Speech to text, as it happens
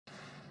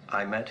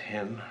I met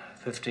him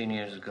 15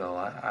 years ago.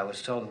 I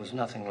was told there was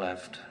nothing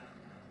left.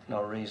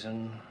 No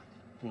reason,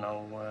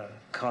 no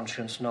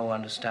conscience, no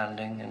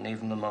understanding, and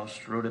even the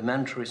most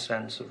rudimentary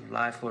sense of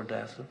life or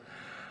death,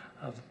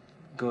 of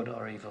good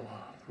or evil,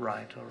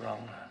 right or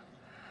wrong.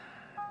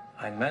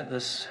 I met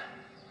this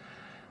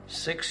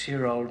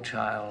 6-year-old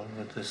child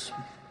with this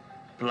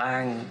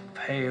blank,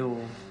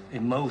 pale,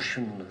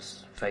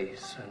 emotionless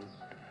face and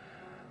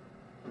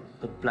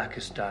the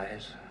blackest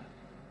eyes,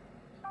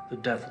 the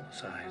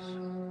devil's eyes.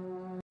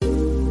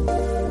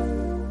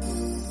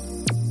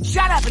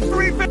 Shut up and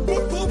read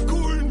more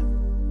popcorn!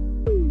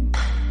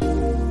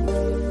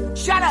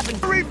 Shut up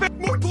and read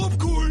more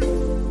popcorn!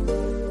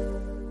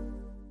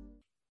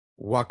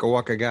 Waka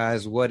waka,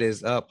 guys, what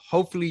is up?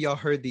 Hopefully y'all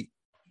heard the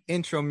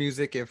intro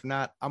music. If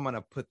not, I'm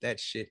gonna put that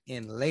shit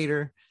in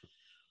later.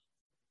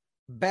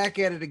 Back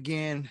at it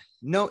again.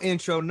 No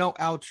intro, no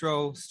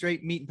outro,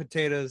 straight meat and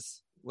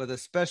potatoes with a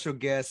special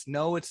guest.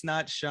 No, it's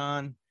not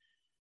Sean.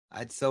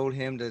 I'd sold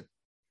him to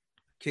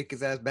kick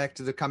his ass back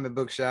to the comic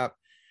book shop.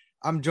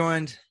 I'm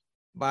joined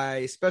by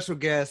a special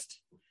guest,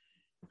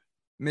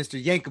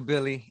 Mr.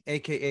 Yankabilly,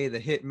 aka the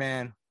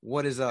Hitman.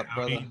 What is up,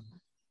 brother?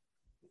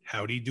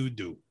 Howdy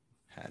do.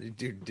 How do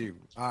you do?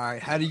 All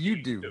right, how do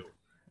you do?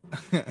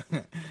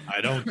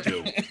 I don't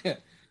do.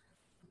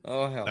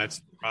 Oh hell, that's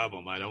the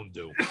problem. I don't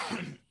do.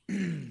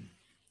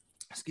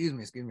 Excuse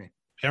me.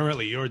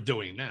 Apparently, you're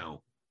doing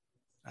now.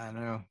 I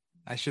know.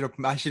 I should have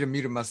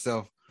muted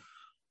myself.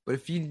 But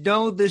if you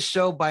know this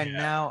show by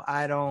now,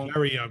 I don't.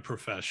 Very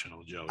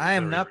unprofessional, Joe. I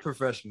am not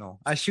professional.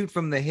 I shoot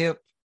from the hip.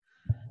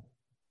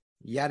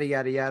 Yada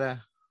yada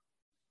yada.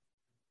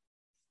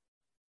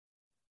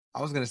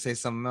 I was gonna say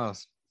something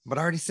else, but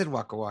I already said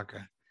waka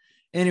waka.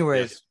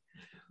 Anyways,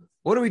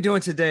 What are we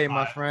doing today,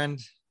 my friend?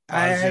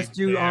 I asked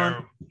you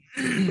on.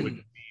 Would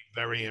be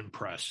very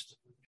impressed.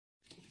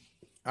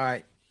 All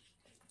right,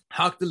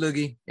 Hawk the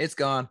Loogie. It's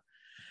gone.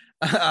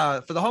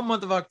 For the whole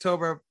month of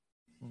October,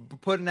 we're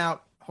putting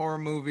out horror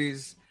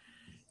movies,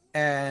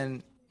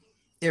 and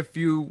if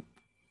you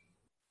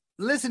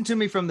listen to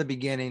me from the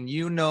beginning,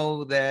 you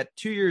know that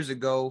 2 years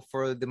ago,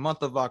 for the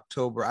month of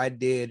October, I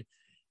did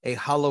a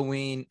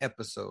Halloween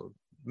episode,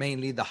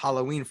 mainly the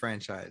Halloween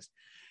franchise.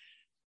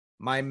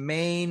 My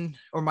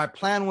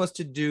plan was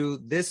to do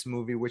this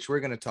movie, which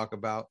we're going to talk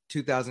about,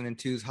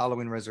 2002's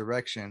Halloween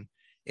Resurrection.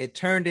 It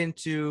turned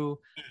into,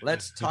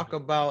 let's talk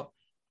about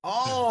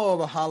all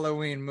the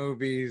Halloween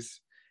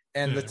movies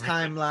and the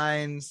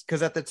timelines.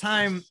 Because at the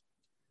time,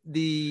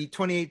 the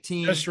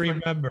 2018. Just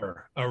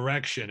remember,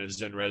 erection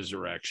is in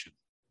resurrection.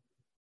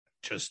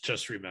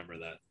 Just remember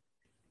that.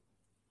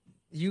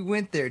 You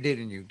went there,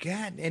 didn't you?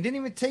 God, it didn't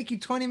even take you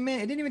 20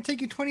 minutes. It didn't even take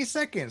you 20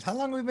 seconds. How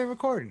long have we been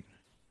recording?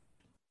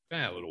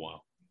 Yeah, a little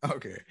while.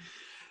 Okay.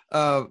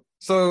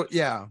 So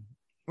yeah,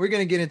 we're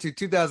going to get into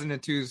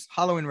 2002's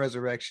Halloween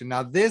Resurrection.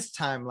 Now, this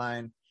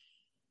timeline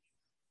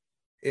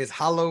is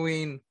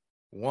Halloween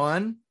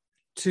 1,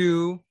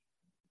 2,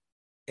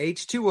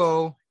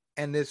 H2O,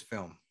 and this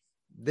film.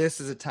 This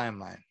is a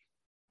timeline.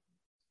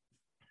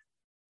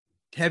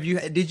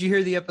 Did you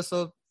hear the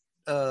episode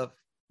that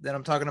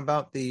I'm talking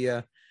about?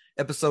 The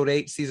episode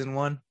 8, season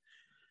 1?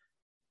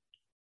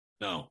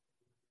 No.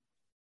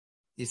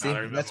 You see,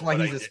 that's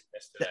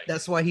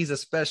why he's a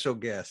special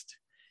guest.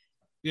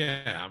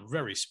 Yeah, I'm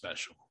very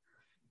special.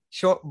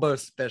 Short but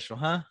special,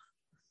 huh?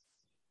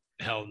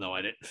 Hell no,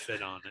 I didn't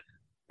fit on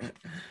it.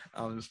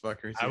 I'm just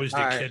fucking. I was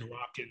the kid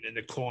rocking in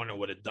the corner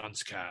with a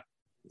dunce cap.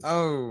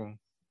 Oh.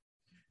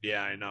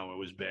 Yeah, I know, it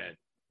was bad.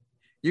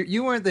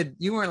 You weren't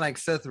like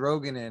Seth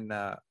Rogen and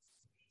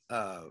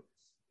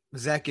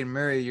Zach and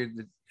Murray.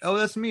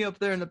 That's me up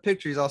there in the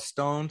picture. He's all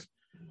stoned.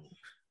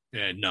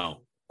 Yeah,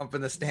 no. Up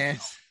in the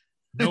stands.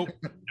 Nope.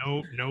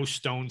 No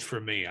stones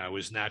for me. I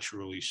was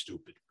naturally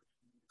stupid.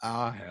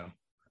 Oh hell.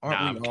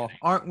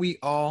 Aren't we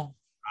all?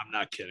 I'm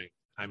not kidding.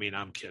 I mean,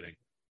 I'm kidding.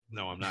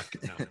 No, I'm not.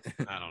 No,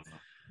 I don't know.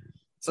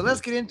 So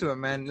let's get into it,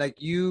 man.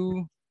 Like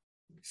you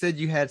said,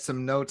 you had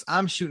some notes.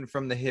 I'm shooting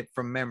from the hip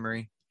from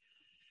memory.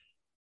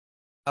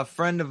 A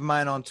friend of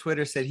mine on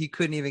Twitter said he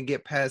couldn't even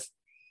get past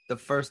the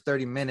first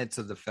 30 minutes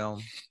of the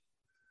film.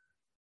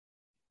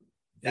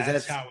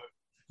 That's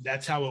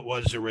how it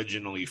was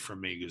originally for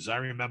me, because I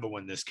remember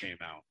when this came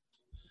out,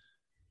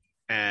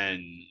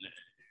 and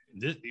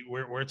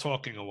we're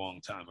talking a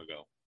long time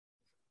ago.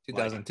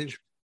 2002.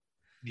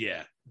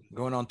 Yeah.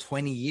 Going on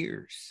 20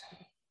 years.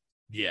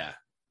 Yeah.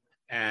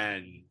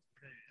 And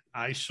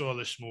I saw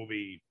this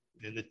movie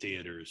in the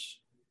theaters.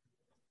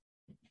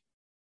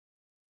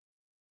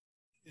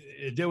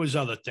 There was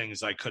other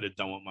things I could have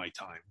done with my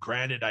time.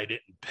 Granted, I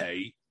didn't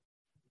pay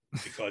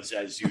because,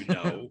 as you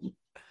know,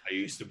 I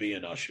used to be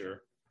an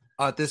usher.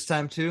 At this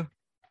time too?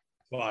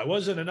 Well, I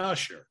wasn't an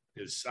usher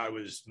because I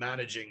was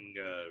managing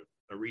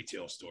a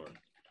retail store.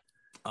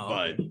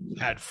 But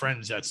had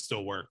friends that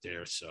still worked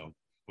there, so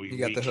we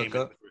got the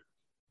hookup.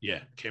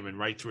 Came in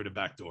right through the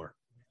back door.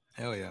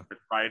 Hell yeah!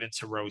 Right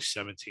into row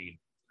 17.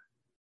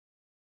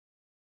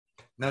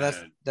 No,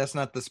 that's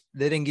not the.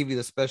 They didn't give you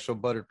the special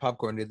buttered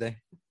popcorn, did they?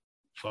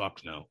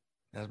 Fuck no.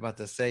 I was about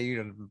to say you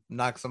done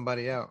knock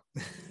somebody out.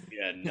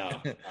 Yeah, no,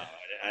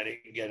 I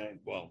didn't get it.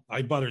 Well,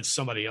 I buttered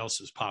somebody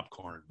else's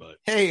popcorn, but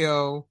Hey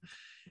yo,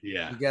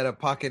 yeah, you got a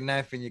pocket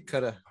knife and you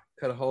cut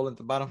a hole at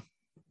the bottom.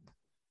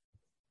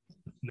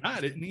 no,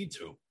 I didn't need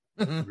to.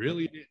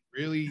 Really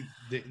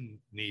didn't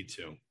need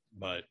to.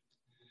 But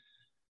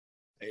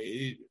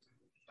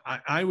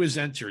I was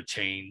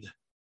entertained.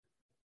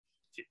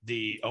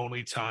 The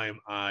only time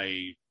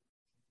I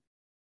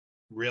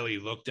really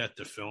looked at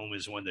the film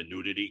is when the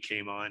nudity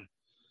came on.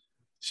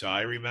 So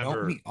I remember.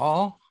 Don't we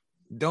all?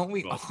 Don't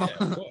we Well, all? yeah,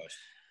 of course.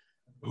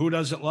 Who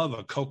doesn't love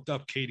a coked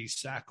up Katie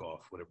Sackhoff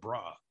with a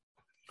bra?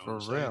 You know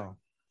For real.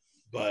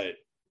 But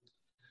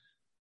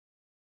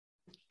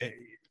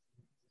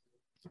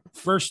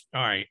first,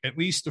 all right, at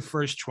least the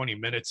first 20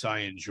 minutes I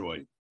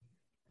enjoyed.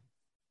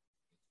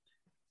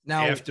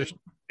 Now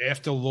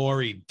After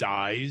Laurie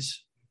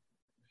dies,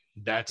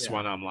 that's Yeah.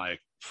 when I'm like,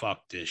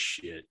 fuck this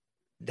shit.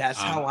 that's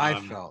how I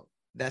felt.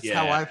 That's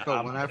how I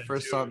felt when I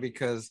first saw it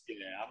because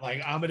I'm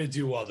like, I'm gonna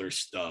do other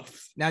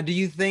stuff. now do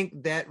you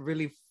think that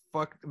really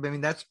fucked I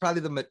mean that's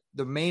probably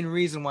the main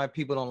reason why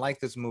people don't like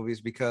this movie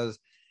is because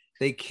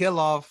they kill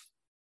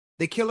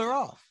her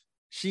off.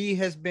 She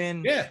has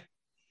been Yeah.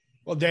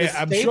 Well, The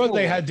I'm sure staple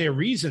they one. had their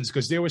reasons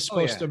because they were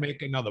supposed yeah. to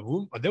make another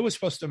movie. They were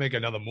supposed to make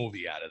another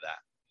movie out of that.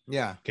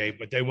 yeah. Okay,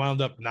 but they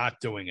wound up not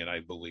doing it, I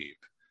believe.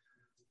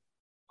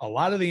 A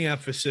lot of the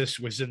emphasis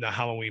was in the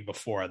Halloween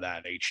before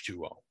that,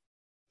 H2O.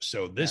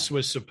 So this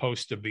was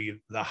supposed to be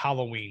the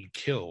Halloween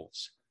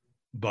Kills,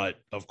 but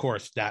of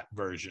course, that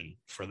version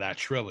for that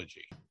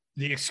trilogy.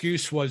 The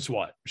excuse was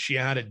what? She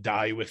had to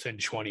die within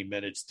 20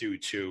 minutes due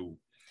to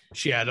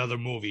she had other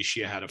movies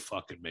she had to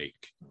fucking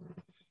make.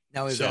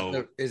 Now is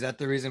So- that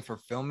the reason for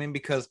filming?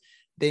 Because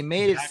they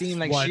made it seem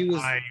like That's she what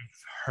was I've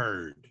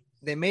heard.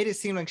 they made it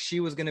seem like she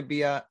was going to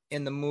be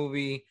in the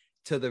movie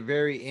to the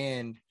very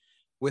end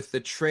with the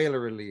trailer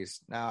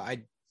release. Now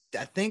I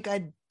think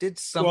I did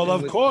something. Well,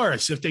 of with-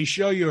 course, if they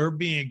show you her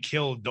being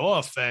killed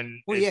off,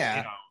 and Well,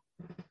 yeah.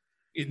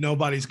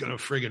 nobody's gonna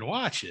friggin'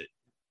 watch it.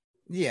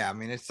 Yeah, I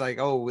mean it's like,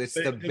 oh, it's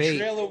the bait.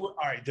 Trailer. All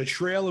right, the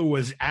trailer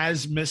was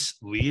as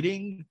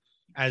misleading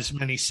as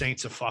many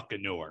Saints of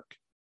fucking Newark.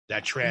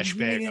 That trash You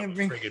bag gonna of a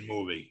bring- friggin'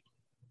 movie.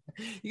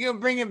 You gonna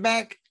bring it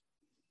back?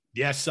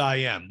 Yes, I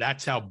am.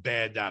 That's how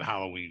bad that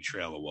Halloween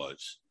trailer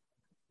was.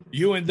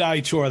 You and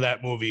I tore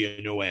that movie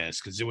a new ass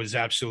because it was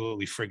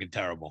absolutely friggin'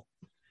 terrible.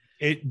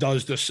 It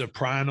does the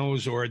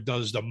Sopranos or it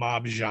does the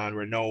mob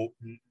genre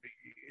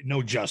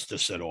no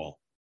justice at all.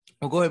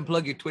 Well, go ahead and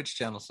plug your Twitch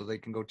channel so they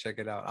can go check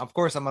it out. Of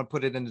course, I'm gonna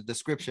put it in the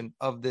description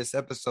of this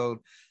episode.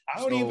 I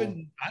don't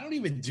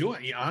even do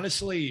it.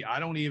 Honestly,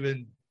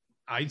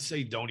 I'd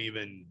say don't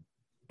even.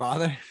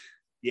 Bother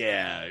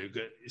Yeah.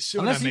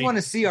 unless you want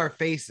to see our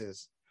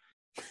faces.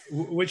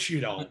 Which you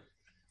don't.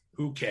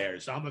 Who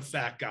cares? I'm a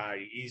fat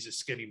guy. He's a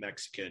skinny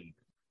Mexican.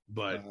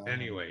 But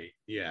anyway,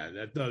 yeah,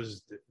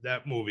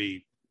 that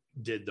movie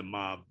did the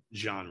mob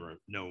genre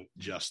no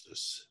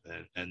justice,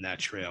 and that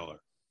trailer.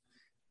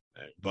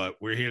 But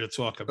we're here to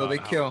talk about. So they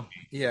kill,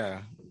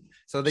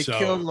 So they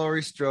kill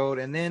Laurie Strode,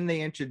 and then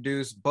they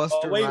introduce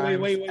Buster. Wait.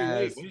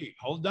 as,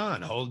 Hold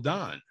on. Oh, We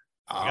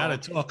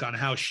got to talk on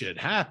how shit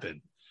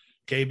happened,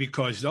 okay?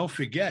 Because don't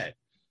forget,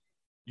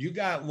 you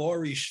got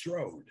Laurie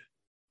Strode,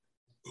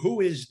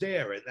 who is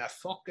there in that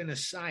fucking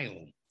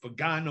asylum for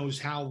God knows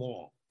how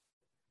long.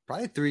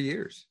 probably 3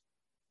 years.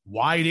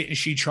 Why didn't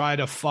she try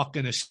to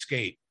fucking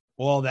escape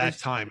all that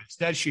time?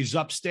 Instead, she's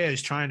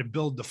upstairs trying to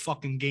build the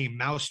fucking game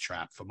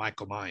Mousetrap for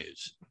Michael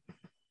Myers.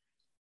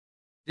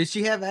 Did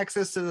she have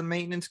access to the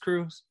maintenance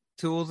crews,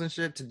 tools and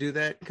shit to do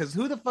that? Because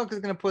who the fuck is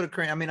gonna put a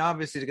crane? I mean,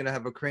 obviously they're gonna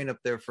have a crane up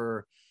there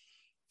for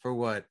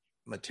what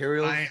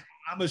materials?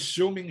 I'm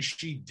assuming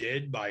she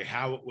did by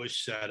how it was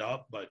set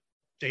up, but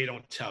they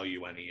don't tell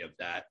you any of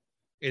that.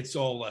 It's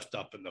all left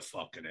up in the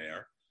fucking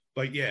air.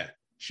 But yeah,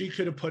 she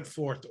could have put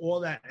forth all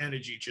that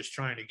energy just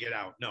trying to get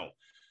out. No,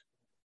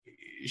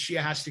 she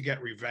has to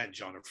get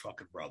revenge on her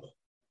fucking brother.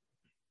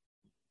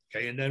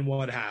 Okay, and then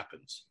what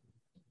happens?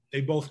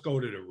 They both go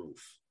to the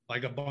roof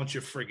like a bunch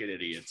of friggin'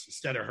 idiots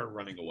instead of her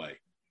running away.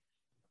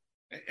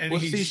 And well,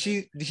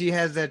 see, she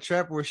has that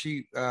trap where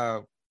she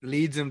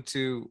leads him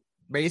to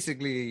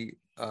basically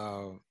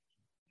the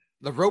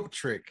rope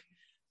trick.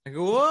 Like,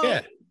 whoa.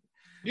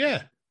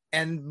 Yeah.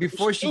 And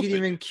before she can Stupid.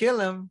 even kill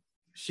him,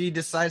 she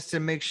decides to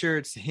make sure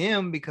it's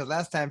him because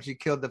last time she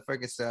killed the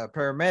freaking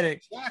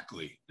paramedic.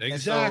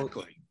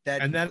 Exactly.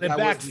 That And then it that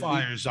was-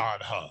 backfires on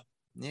her.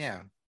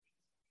 Yeah.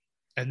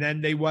 And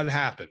then what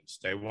happens?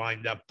 They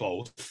wind up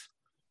both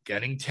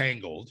getting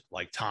tangled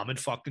like Tom and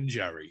fucking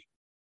Jerry.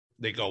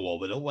 They go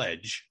over the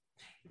ledge.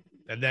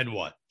 And then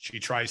what? She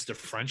tries to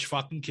French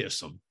fucking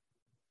kiss him.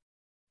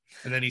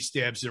 And then he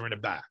stabs her in the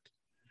back.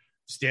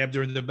 Stabbed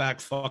her in the back,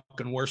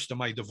 fucking worse than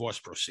my divorce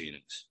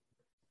proceedings.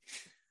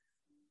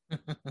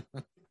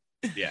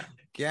 Yeah.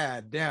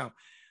 God damn.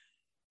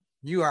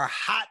 You are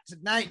hot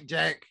tonight,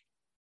 Jack.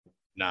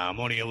 Nah, I'm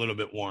only a little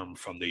bit warm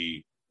from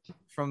the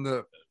From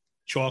the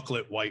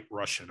chocolate white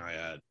Russian I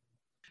had.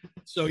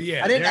 So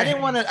yeah, I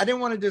didn't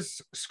want to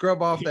just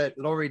scrub off that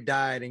Lori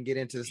died and get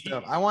into the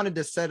stuff. I wanted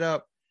to set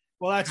up.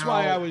 Well, that's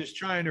why I was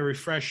trying to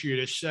refresh you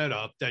to set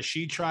up that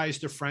she tries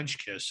to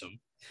French kiss him.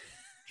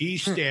 He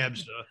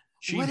stabs her.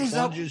 She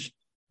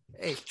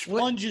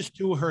plunges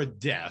to her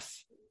death.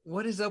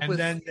 What is up and with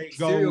then they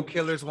serial go,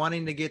 killers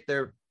wanting to get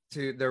their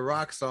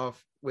rocks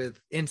off with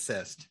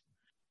incest?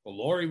 Well,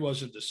 Lori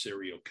wasn't the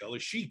serial killer.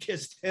 She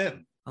kissed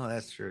him. Oh,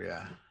 that's true.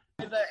 Yeah.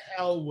 Why the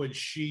hell would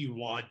she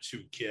want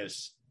to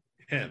kiss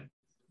him?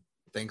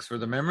 Thanks for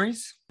the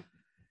memories.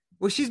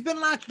 Well, she's been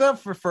locked up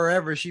for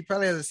forever. She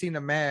probably hasn't seen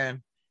a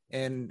man,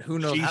 and who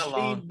knows how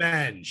long. Seen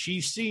men.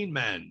 She's seen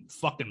men.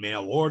 Fucking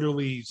mail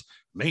orderlies,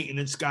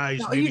 maintenance guys.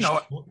 No, you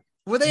know,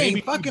 well, they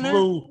ain't fucking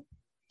her.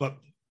 But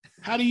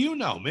how do you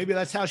know? Maybe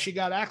that's how she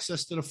got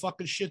access to the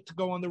fucking shit to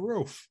go on the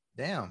roof.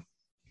 Damn.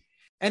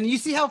 And you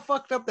see how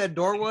fucked up that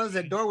door was?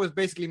 That door was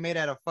basically made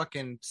out of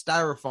fucking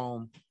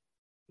styrofoam.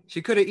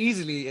 She could have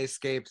easily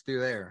escaped through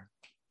there.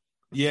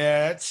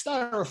 Yeah, that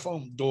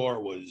styrofoam door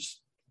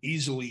was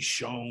easily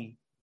shown.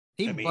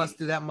 He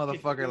busted that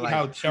motherfucker like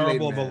how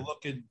terrible of a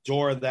looking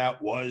door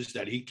that was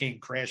that he came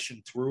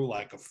crashing through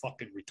like a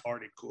fucking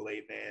retarded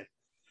Kool-Aid man.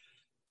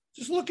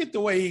 Just look at the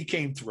way he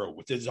came through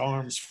with his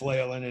arms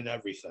flailing and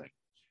everything.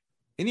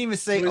 He didn't even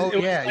say, "Oh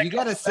yeah." Like you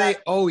gotta say,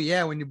 "Oh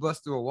yeah," when you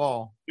bust through a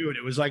wall. Dude,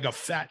 it was like a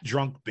fat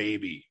drunk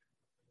baby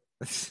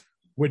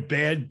with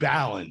bad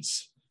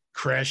balance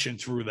crashing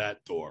through that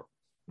door.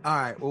 All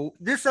right. Well,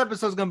 this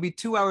episode is going to be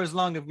 2 hours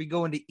long if we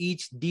go into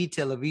each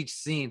detail of each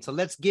scene. So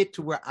let's get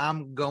to where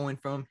I'm going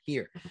from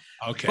here.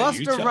 Okay.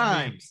 Busta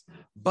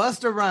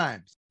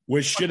Rhymes.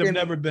 Which should have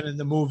never been in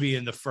the movie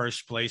in the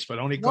first place, but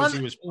only because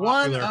he was popular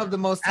one of the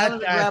most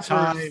talented rappers.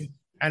 Time,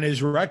 and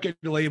his record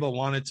label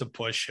wanted to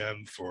push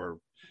him for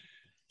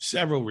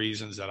several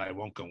reasons that I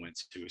won't go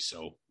into.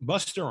 So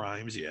Busta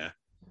Rhymes, yeah.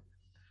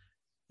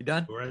 You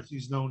done? Or as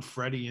he's known,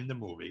 Freddie in the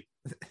movie.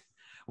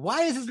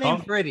 Why is his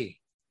name Freddie?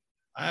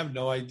 I have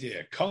no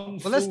idea.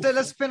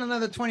 Let's spend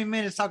another 20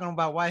 minutes talking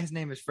about why his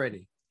name is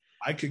Freddie.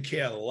 I could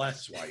care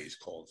less why he's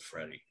called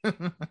Freddie.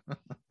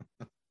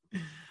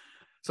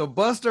 So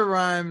Busta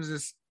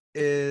Rhymes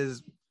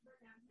is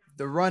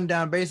the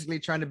rundown, basically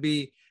trying to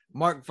be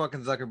Mark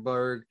fucking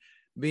Zuckerberg,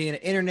 being an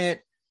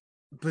internet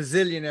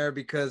bazillionaire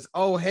because,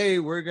 oh, hey,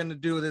 we're going to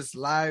do this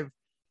live.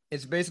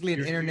 It's basically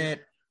an internet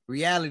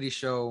reality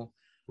show.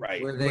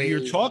 Right. Where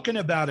you're talking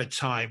about a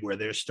time where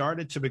there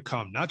started to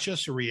become not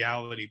just a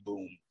reality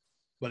boom,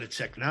 but a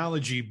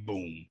technology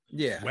boom.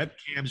 Yeah.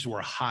 Webcams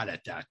were hot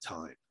at that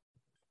time.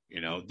 You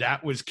know,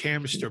 that was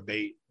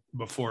Camsterbait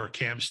before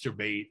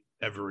Camsterbait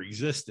ever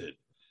existed.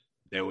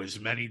 There was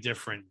many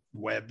different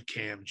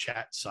webcam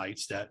chat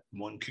sites that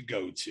one could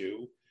go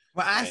to.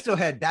 Well, I still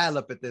had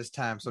dial-up at this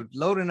time, so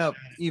loading up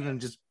even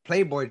just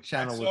Playboy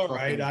channel was all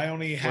right. I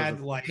only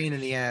had like pain in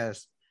the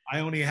ass. I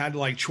only had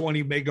like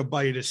 20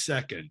 megabyte a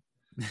second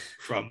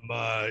from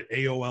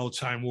AOL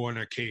Time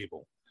Warner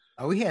Cable.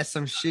 Oh, we had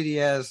some shitty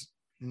ass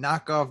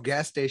knockoff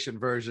gas station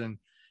version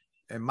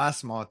in my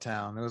small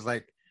town. It was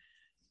like,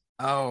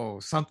 oh,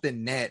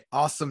 something net,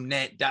 awesome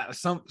net,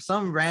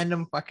 some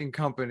random fucking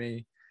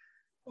company.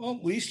 Well,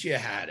 at least you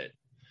had it.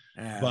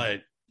 Yeah.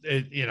 But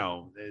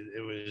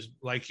it was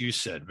like you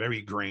said,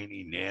 very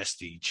grainy,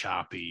 nasty,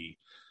 choppy.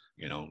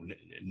 You know,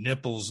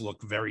 nipples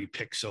look very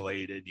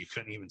pixelated. You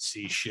couldn't even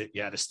see shit.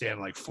 You had to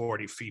stand like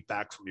 40 feet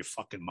back from your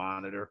fucking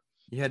monitor.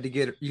 You had to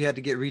get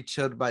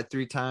rechubbed by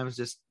 3 times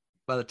just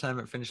by the time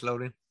it finished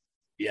loading.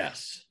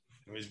 Yes,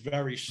 it was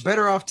very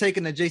better off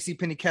taking the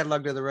JCPenney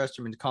catalog to the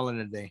restroom and calling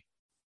it a day.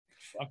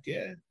 Fuck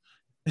yeah.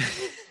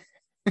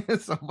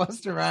 So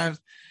Busta Rhymes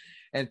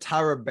and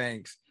Tyra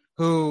Banks,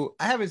 who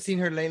I haven't seen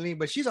her lately,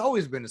 but she's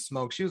always been a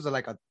smoke. She was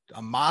like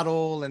a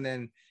model, and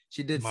then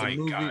she did some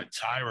movie. My God,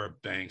 Tyra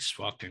Banks,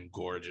 fucking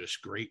gorgeous,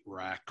 great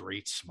rack,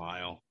 great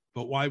smile.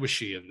 But why was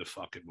she in the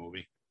fucking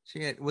movie?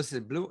 She had, was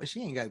it blue?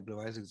 She ain't got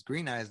blue eyes. It's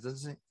green eyes,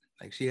 doesn't it?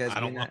 Like she has. I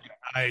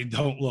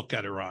don't look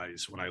at her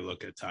eyes when I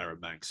look at Tyra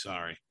Banks.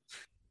 Sorry.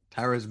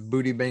 Tyra's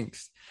Booty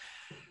Banks.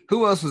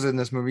 Who else was in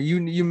this movie?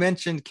 You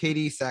mentioned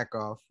Katie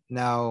Sackhoff.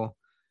 Now,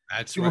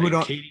 that's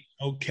right. Katie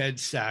Oked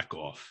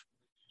Sackhoff.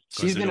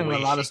 She's been in a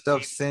lot of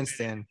stuff since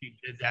then. She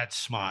did that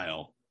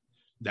smile.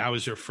 That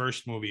was her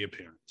first movie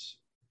appearance.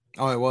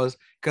 Oh, it was?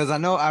 Because I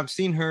know I've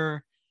seen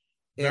her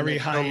in very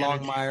high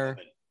Longmire.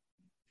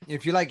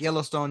 If you like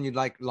Yellowstone, you'd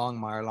like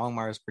Longmire.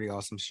 Longmire is a pretty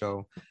awesome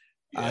show.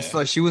 Yeah.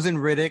 So she was in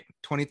Riddick,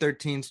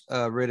 2013's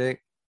Riddick.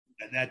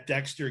 And that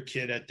Dexter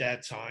kid at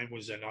that time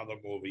was in other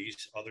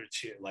movies, other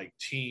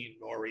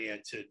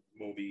teen-oriented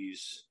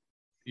movies,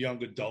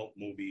 young adult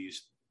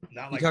movies.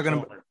 Not like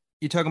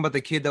you talking about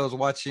the kid that was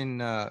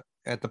watching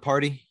at the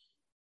party?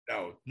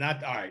 No,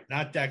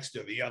 not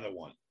Dexter. The other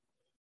one,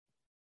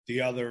 the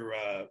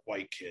other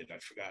white kid. I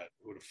forgot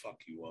who the fuck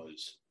he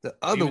was. The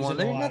other one.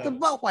 There's nothing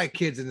but white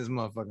kids in this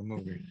motherfucking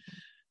movie.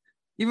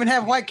 Even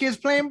have white kids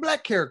playing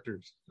black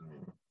characters.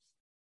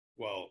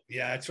 Well,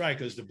 yeah, that's right.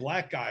 Because the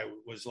black guy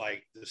was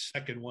like the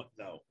second one.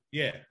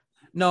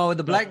 No,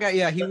 the black guy.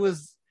 Yeah, he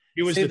was.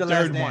 He was the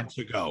third one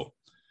to go.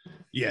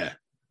 Yeah.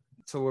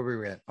 So where we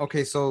were at?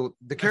 Okay, so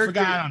the I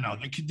character. forgot. I don't know.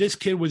 This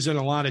kid was in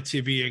a lot of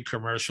TV and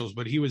commercials,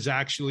 but he was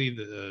actually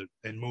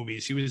in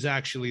movies. He was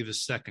actually the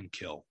second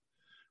kill,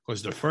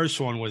 because the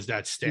first one was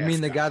that staff. You mean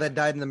the guy that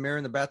died in the mirror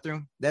in the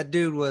bathroom? That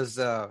dude was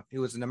he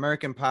was an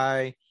American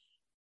Pie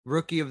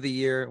Rookie of the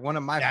Year, one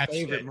of my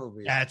favorite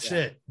movies. That's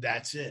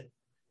it.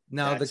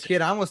 Now the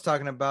kid I was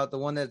talking about, the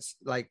one that's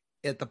like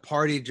at the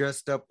party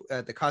dressed up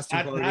at the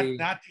costume party.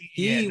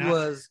 He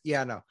was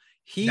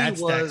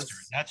Dexter.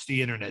 That's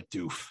the internet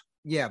doof.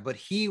 Yeah, but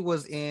he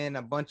was in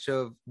a bunch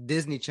of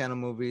Disney Channel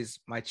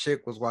movies. My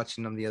chick was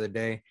watching them the other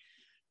day.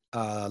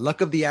 Luck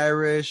of the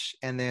Irish,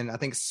 and then I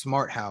think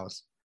Smart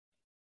House.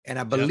 And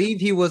I believe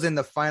he was in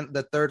the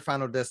third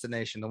Final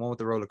Destination, the one with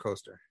the roller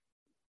coaster.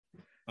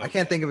 Okay. I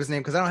can't think of his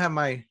name because I don't have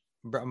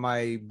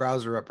my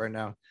browser up right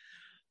now.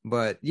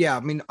 But yeah,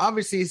 I mean,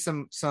 obviously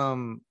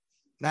some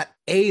not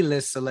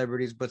A-list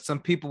celebrities, but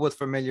some people with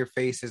familiar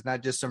faces,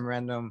 not just some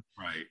random.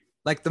 Right.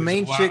 Like the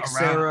main chick,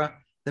 Sarah.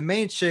 The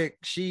main chick,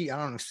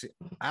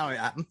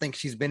 I don't think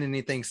she's been in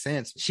anything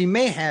since. She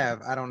may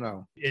have, I don't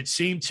know. It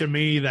seemed to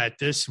me that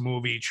this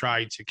movie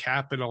tried to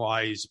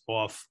capitalize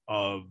off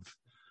of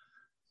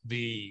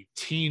the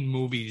teen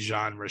movie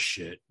genre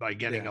shit by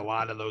getting a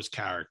lot of those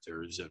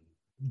characters and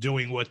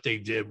doing what they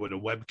did with a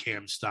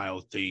webcam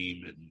style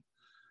theme. And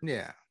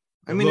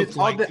I mean, it's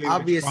all the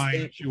obvious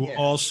thing. To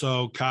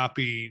also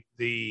copy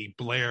the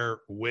Blair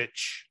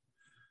Witch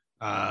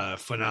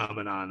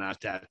phenomenon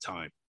at that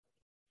time.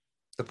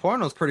 The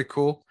porno's pretty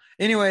cool.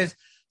 Anyways,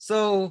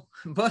 so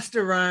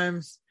Busta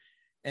Rhymes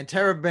and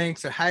Tara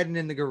Banks are hiding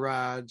in the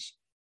garage.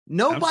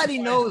 Nobody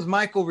knows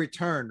Michael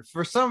returned.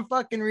 For some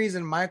fucking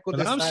reason, Michael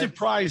decided. I'm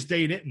surprised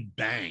they didn't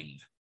bang.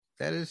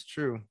 That is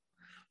true.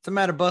 What's the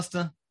matter,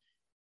 Busta?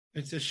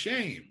 It's a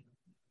shame.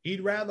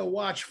 He'd rather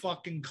watch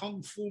fucking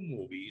kung fu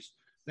movies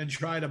than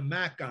try to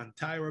mac on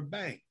Tyra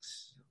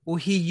Banks. Well,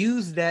 he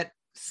used that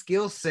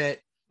skill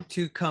set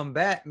to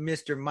combat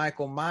Mr.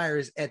 Michael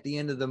Myers at the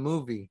end of the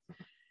movie.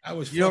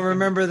 You don't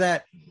remember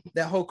that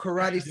whole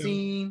karate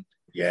scene?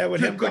 Yeah, with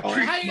him going,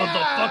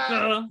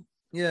 motherfucker.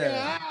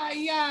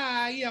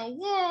 Yeah.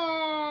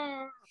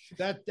 Whoa.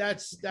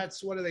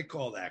 That's what do they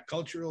call that?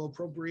 Cultural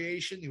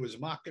appropriation. He was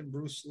mocking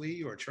Bruce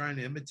Lee or trying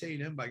to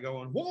imitate him by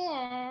going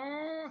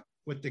whoa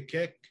with the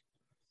kick.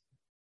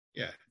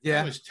 Yeah.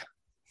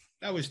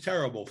 That was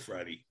terrible,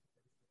 Freddie.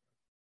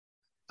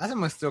 I think I'm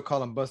gonna still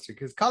call him Buster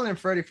because calling him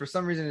Freddy for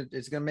some reason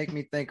it's gonna make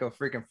me think of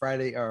freaking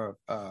Friday or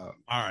all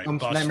right,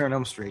 Nightmare on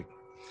Elm Street.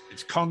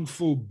 It's Kung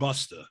Fu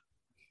Buster.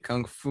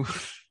 Kung Fu.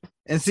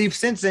 And see,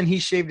 since then he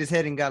shaved his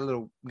head and got a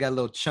little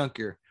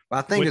chunkier. But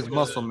I think it's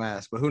muscle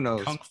mass, but who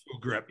knows? Kung Fu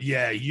grip.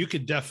 Yeah, you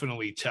could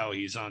definitely tell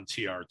he's on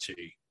TRT.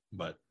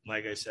 But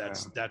like I said,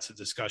 that's a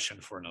discussion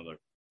for another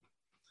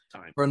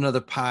time. For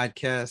another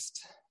podcast.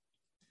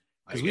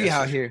 Because we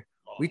out here,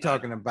 we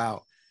talking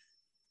about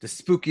the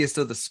spookiest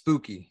of the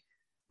spooky,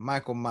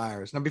 Michael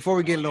Myers. Now, before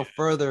we get a little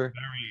further.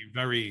 Very,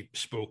 very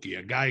spooky.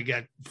 A guy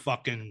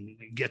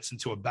gets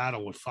into a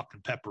battle with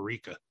fucking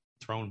Paprika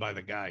thrown by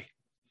the guy.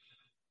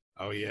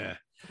 Oh, yeah.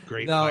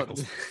 Great. Michael.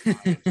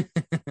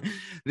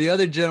 The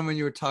other gentleman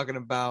you were talking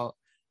about,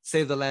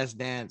 Save the Last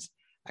Dance.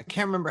 I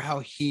can't remember how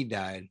he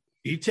died.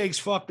 He takes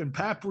fucking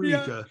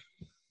Paprika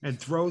and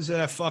throws it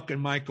at fucking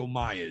Michael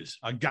Myers.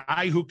 A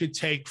guy who could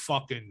take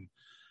fucking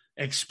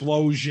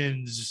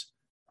explosions,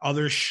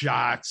 other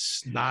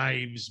shots,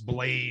 knives,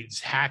 blades,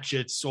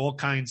 hatchets, all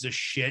kinds of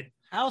shit.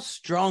 How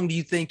strong do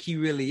you think he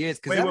really is?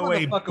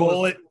 Wait,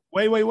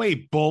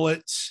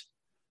 bullets.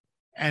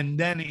 And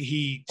then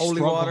he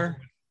holy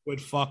water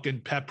with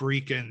fucking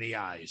Paprika in the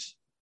eyes.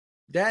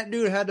 That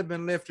dude had to have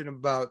been lifting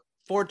about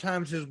 4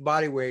 times his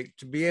body weight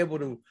to be able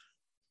to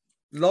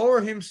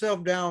lower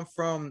himself down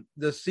from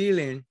the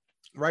ceiling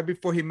right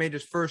before he made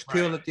his first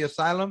kill at the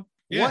asylum.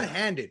 Yeah.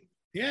 One-handed.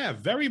 Yeah,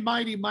 very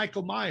mighty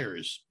Michael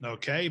Myers.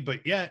 Okay,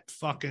 but yet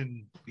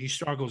fucking he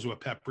struggles with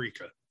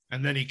Paprika.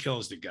 And then he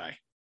kills the guy.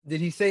 Did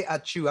he say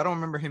achoo? I don't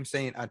remember him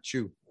saying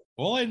achoo.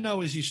 All I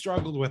know is he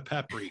struggled with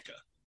Paprika.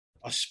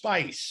 A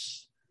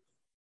spice.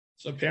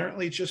 So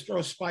apparently just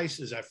throw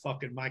spices at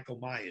fucking Michael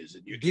Myers.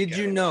 And did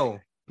you know,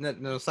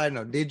 no, side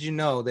note, did you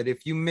know that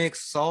if you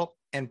mix salt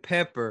and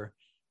pepper,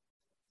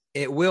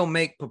 it will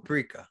make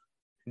paprika?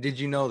 Did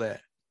you know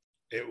that?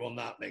 It will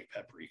not make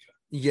paprika.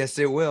 Yes,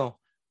 it will.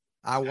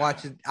 I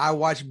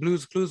watched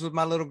Blue's Clues with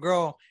my little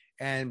girl,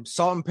 and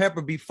salt and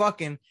pepper be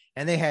fucking,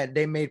 and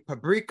they made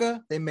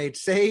paprika, they made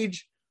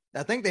sage,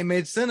 I think they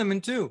made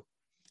cinnamon too.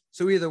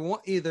 So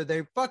either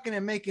they're fucking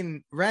and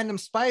making random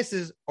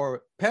spices,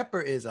 or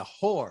Pepper is a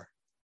whore,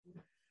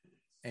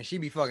 and she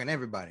be fucking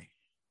everybody.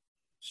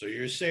 So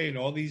you're saying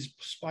all these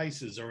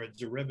spices are a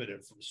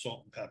derivative from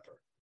salt and pepper?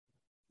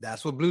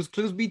 That's what Blue's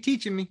Clues be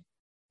teaching me.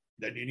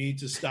 Then you need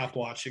to stop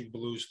watching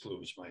Blue's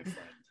Clues, my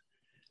friend.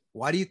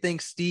 Why do you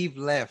think Steve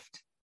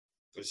left?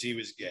 Because he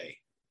was gay.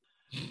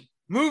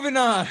 Moving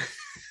on.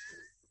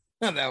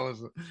 that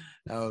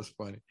was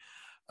funny.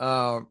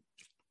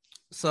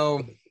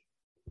 So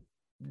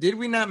did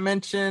we not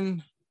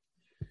mention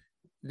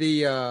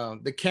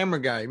the camera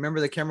guy? Remember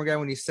the camera guy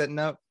when he's setting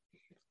up?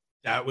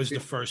 That was the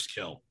first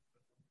kill.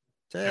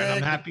 And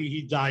I'm happy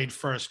he died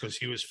first because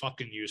he was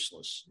fucking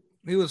useless.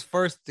 He was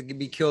first to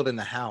be killed in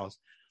the house.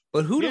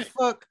 But who the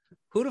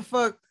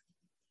fuck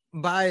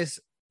buys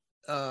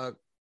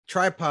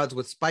tripods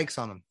with spikes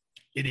on them?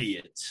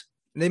 Idiots.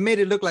 They made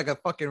it look like a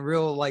fucking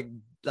real like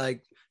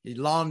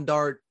lawn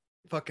dart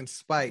fucking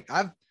spike.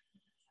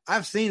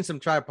 I've seen some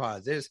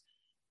tripods. There's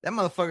that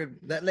motherfucker,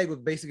 that leg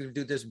would basically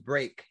do this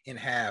break in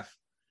half.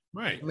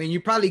 Right. I mean, you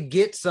probably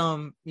get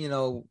some,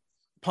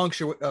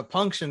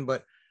 punction,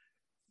 but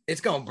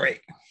it's gonna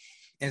break.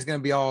 And it's gonna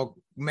be all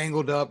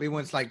mangled up. It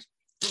went like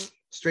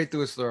straight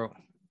through his throat.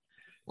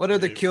 What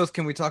other kills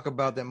can we talk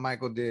about that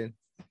Michael did?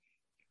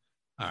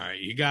 All right,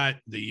 you got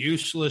the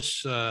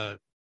useless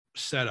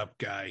setup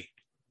guy.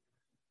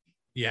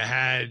 You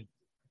had,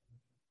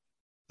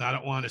 I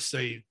don't want to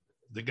say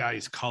the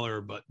guy's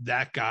color, but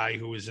that guy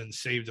who was in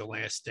Save the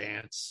Last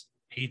Dance,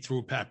 he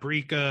threw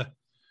paprika.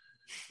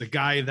 The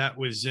guy that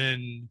was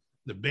in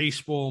the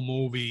baseball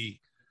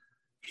movie,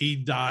 he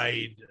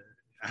died.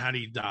 How'd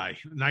he die?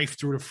 Knife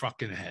through the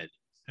fucking head.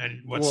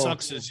 And what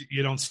sucks is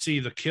you don't see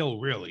the kill,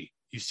 really.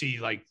 You see,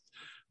 like,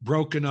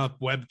 broken up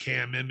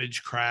webcam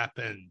image crap,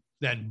 and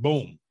then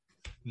boom,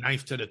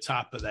 knife to the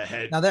top of the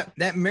head. Now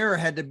that mirror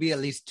had to be at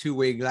least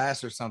two-way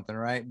glass or something,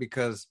 right?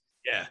 Because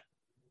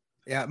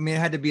I mean, it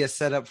had to be a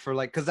setup for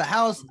because the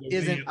house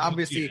isn't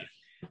obviously. Yeah.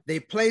 They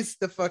placed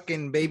the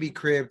fucking baby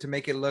crib to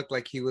make it look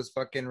like he was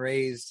fucking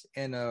raised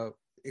in a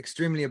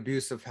extremely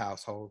abusive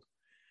household.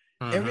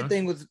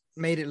 Everything was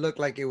made it look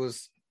like it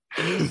was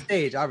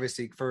stage,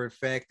 obviously, for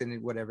effect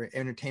and whatever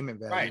entertainment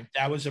value. Right,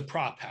 that was a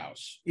prop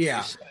house.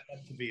 Yeah, they set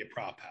up to be a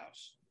prop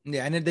house.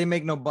 Yeah, and they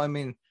make no. I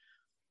mean,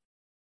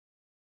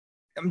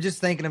 I'm just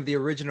thinking of the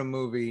original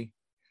movie,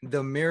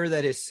 the mirror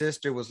that his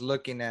sister was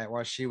looking at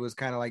while she was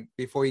kind of like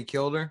before he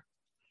killed her.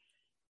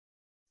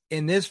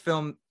 In this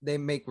film, they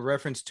make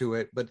reference to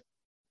it, but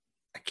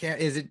I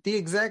can't. Is it the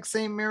exact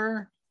same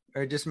mirror,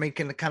 or just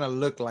making it kind of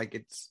look like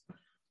it's?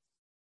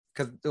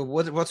 Because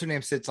what's her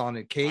name sits on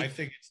it? Kate. I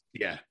think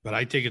but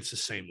I think it's the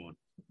same one.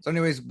 So,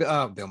 anyways,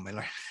 Bill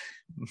Miller,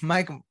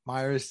 Mike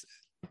Myers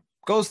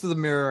goes to the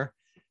mirror,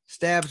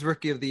 stabs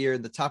Rookie of the Year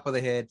in the top of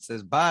the head,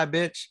 says, "Bye,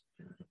 bitch.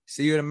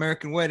 See you at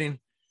American Wedding."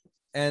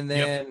 And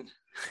then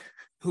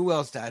who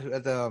else died?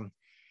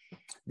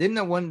 Didn't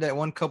that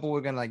one couple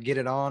were gonna get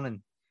it on,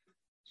 and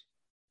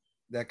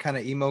that kind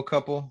of emo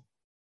couple?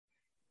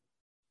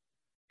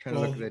 Trying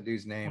to look at that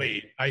dude's name.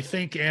 Wait, I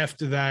think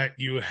after that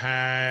you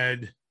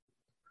had.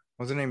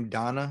 Was her name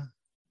Donna?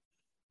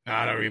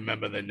 I don't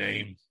remember the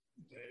name.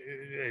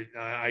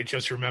 I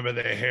just remember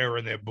their hair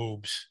and their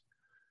boobs.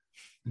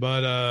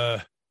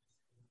 But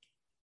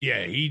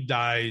he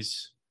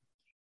dies.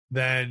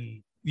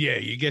 Then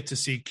you get to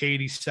see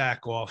Katie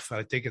Sackhoff,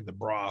 I think, in the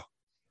bra,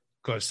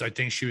 because I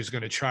think she was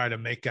going to try to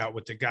make out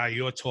with the guy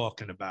you're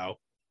talking about.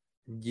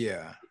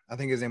 Yeah, I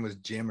think his name was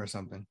Jim or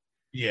something.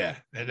 Yeah,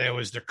 and there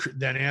was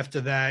then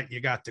after that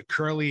you got the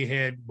curly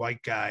haired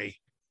white guy,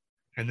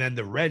 and then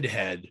the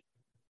redhead.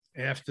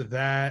 After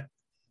that, I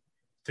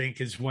think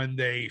is when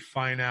they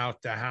find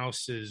out the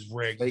house is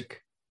rigged.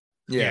 Fake.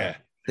 Yeah.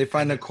 They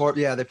find the corpse.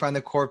 Yeah, they find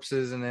the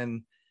corpses, and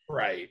then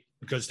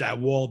because that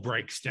wall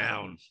breaks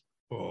down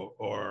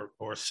or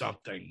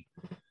something.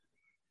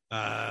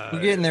 We're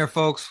getting there,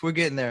 folks. We're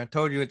getting there. I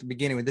told you at the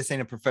beginning, this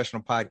ain't a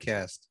professional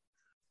podcast.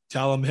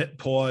 Tell them hit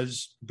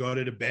pause, go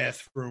to the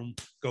bathroom,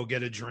 go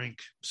get a drink,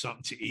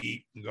 something to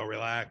eat, and go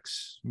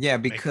relax. Yeah,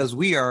 because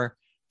we are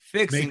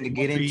fixing to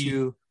get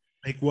into.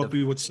 Make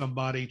whoopee with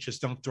somebody.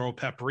 Just don't throw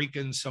paprika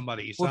in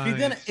somebody's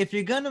eyes. If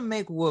you're gonna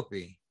make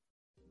whoopee,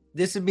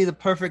 this would be the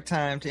perfect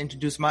time to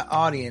introduce my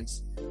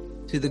audience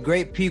to the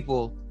great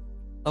people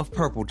of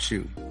Purple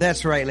Chew.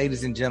 That's right,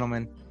 ladies and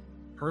gentlemen.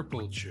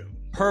 Purple Chew.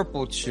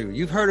 Purple Chew.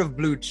 You've heard of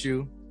Blue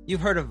Chew.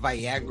 You've heard of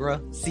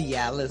Viagra,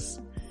 Cialis.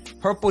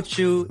 Purple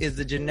Chew is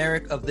the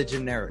generic of the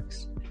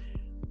generics.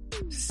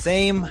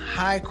 Same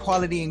high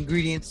quality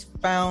ingredients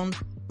found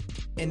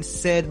in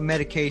said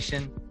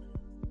medication.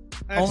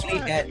 That's only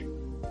at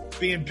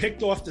being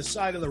picked off the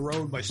side of the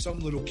road by some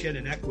little kid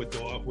in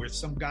Ecuador where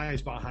some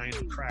guy's behind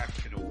him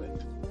cracking a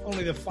whip.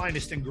 Only the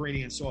finest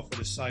ingredients off of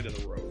the side of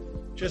the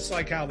road. Just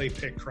like how they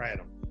pick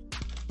kratom.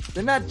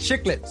 They're not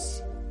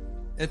chiclets.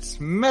 It's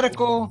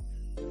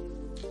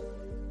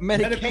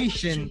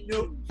medication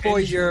for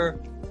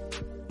your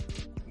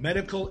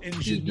medical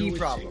ingenuity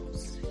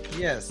problems.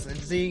 Yes, and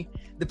see,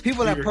 the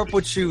people at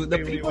Purple Chew,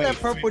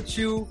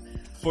 Chew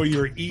for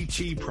your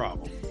ET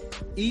problem.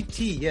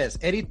 E.T., yes.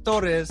 Eddie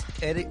Torres,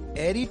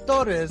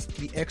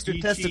 the extra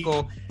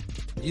testicle.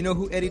 You know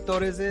who Eddie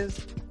Torres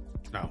is?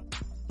 No.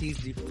 He's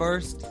the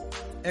first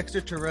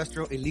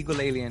extraterrestrial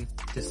illegal alien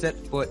to set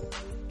foot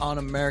on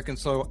American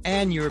soil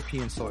and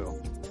European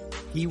soil.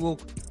 He will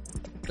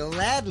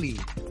gladly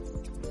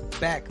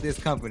back this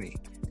company.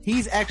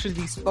 He's actually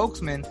the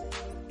spokesman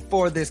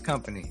for this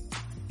company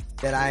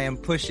that I am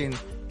pushing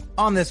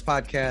on this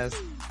podcast.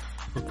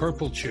 For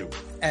Purple Chew.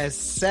 As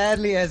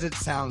sadly as it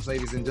sounds,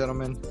 ladies and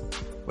gentlemen,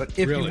 But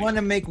if Really? you want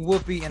to make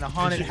Whoopi in a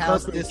haunted Is it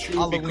house purple this chew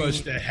Halloween,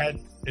 because the head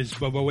is.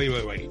 But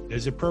wait.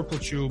 Is it purple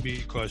chew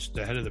because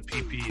the head of the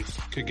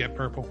PP could get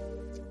purple?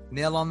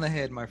 nail on the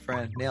head, my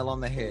friend. Nail on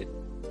the head.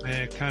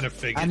 I kind of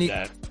figured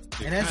that.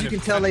 And as you can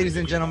tell, ladies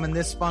and gentlemen,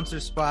 this sponsor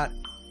spot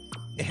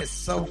is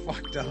so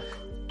fucked up.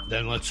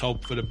 Then let's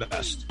hope for the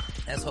best.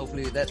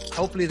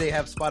 Hopefully they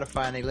have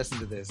Spotify and they listen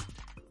to this.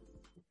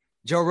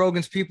 Joe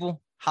Rogan's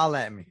people,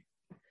 holla at me.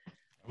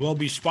 We'll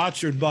be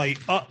sponsored by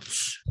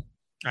Utz.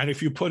 And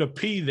if you put a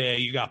P there,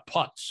 you got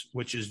Putz,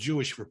 which is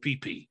Jewish for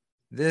PP.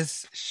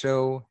 This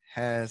show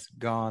has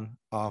gone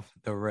off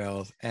the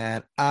rails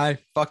and I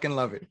fucking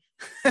love it.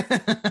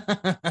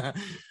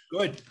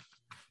 Good.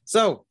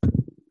 So,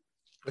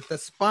 with the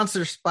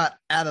sponsor spot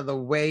out of the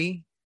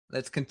way,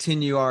 let's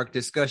continue our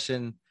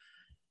discussion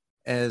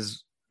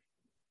as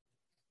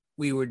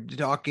we were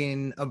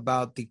talking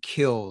about the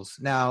kills.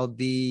 Now,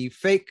 the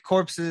fake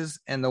corpses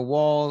and the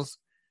walls.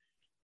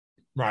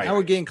 Right. Now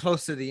we're getting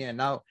close to the end.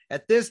 Now,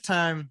 at this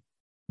time.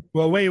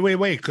 Well, wait.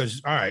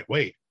 Because, all right,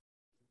 wait.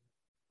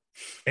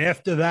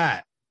 After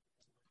that,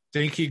 I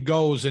think he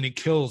goes and he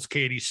kills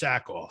Katie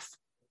Sackhoff.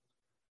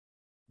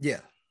 Yeah.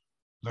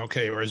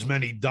 Okay. Or as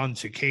many done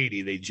to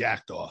Katie, they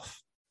jacked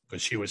off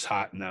because she was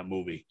hot in that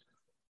movie.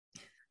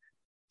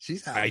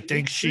 She's hot. I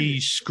think she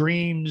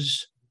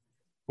screams.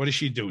 What does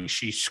she do?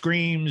 She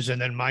screams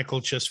and then Michael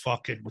just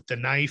fucking with the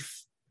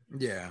knife.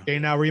 Yeah. Okay,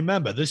 now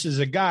remember, this is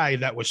a guy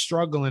that was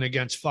struggling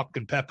against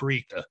fucking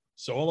Paprika.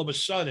 So all of a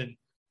sudden,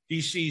 he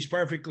sees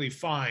perfectly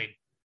fine,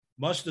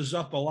 musters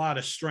up a lot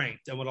of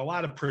strength, and with a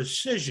lot of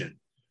precision,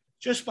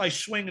 just by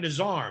swinging his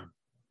arm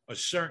a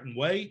certain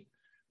way,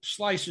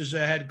 slices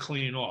her head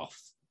clean off.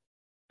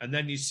 And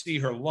then you see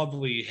her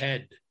lovely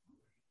head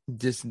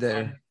Just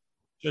there.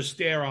 just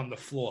there on the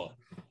floor,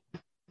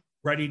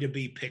 ready to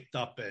be picked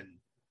up and,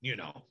 you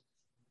know,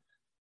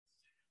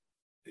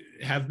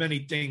 have many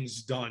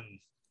things done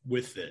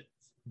with it.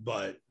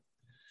 But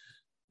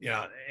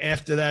yeah,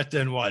 after that,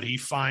 then what? He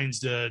finds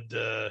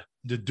the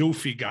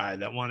doofy guy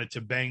that wanted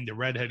to bang the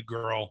redhead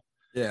girl.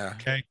 Yeah.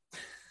 Okay.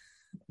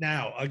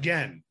 Now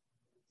again,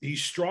 he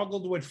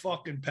struggled with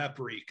fucking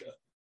Paprika.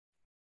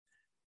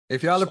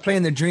 If y'all are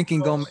playing the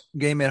drinking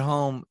game at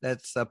home,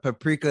 that's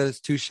Paprika's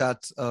 2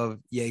 shots of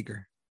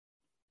Jaeger.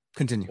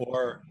 Continue.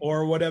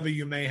 Or whatever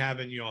you may have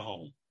in your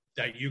home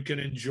that you can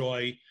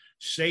enjoy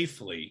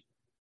safely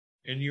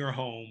in your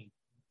home,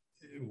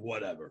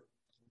 whatever.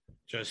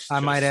 I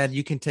might add,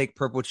 you can take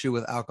purple chew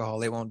with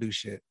alcohol. It won't do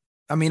shit.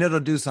 I mean,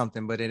 it'll do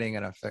something, but it ain't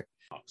gonna affect.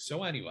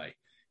 So anyway,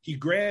 he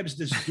grabs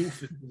this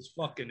doofus'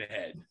 fucking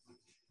head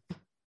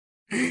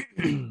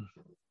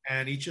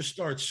and he just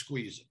starts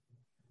squeezing.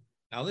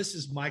 Now, this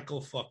is Michael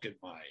fucking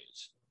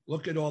Myers.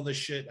 Look at all the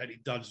shit that he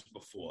does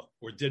before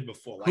or did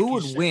before. Like who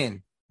would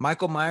win,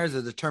 Michael Myers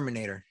or the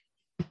Terminator?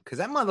 Because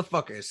that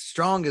motherfucker is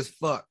strong as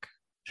fuck.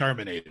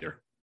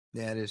 Terminator.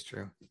 Yeah, it is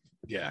true.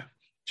 Yeah.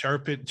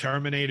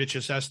 Terminator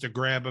just has to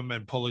grab him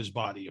and pull his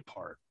body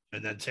apart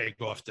and then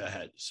take off the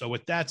head. So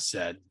with that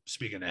said,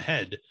 speaking of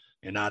head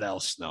and not Al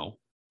Snow,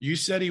 you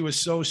said he was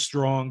so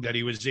strong that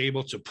he was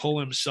able to pull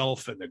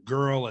himself and the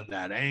girl and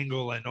that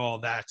angle and all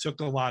that.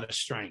 Took a lot of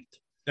strength.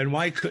 Then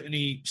why couldn't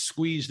he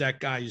squeeze that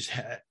guy's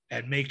head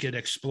and make it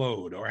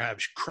explode or have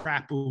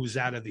crap ooze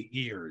out of the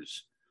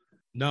ears?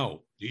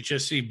 No, you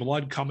just see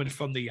blood coming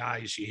from the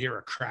eyes. You hear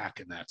a crack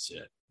and that's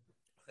it.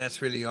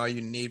 That's really all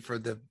you need for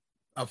the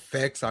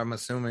effects, I'm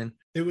assuming.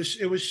 It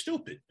was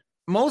stupid.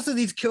 Most of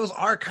these kills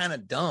are kind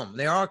of dumb.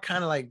 They are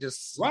kind of like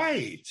just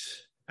right.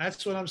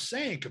 That's what I'm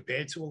saying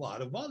compared to a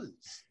lot of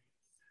others.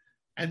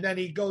 And then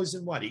he goes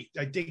and what?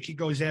 I think he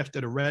goes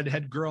after the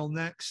redhead girl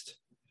next,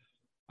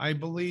 I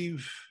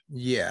believe.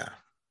 Yeah.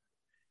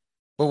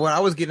 But what I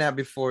was getting at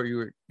before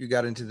you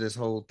got into this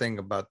whole thing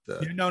about the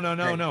no.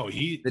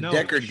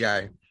 Deckard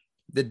guy.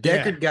 The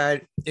Deckard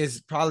guy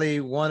is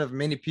probably one of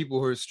many people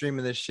who are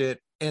streaming this shit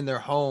in their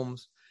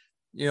homes,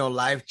 you know,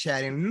 live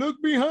chatting.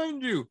 Look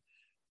behind you.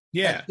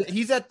 Yeah.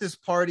 He's at this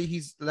party,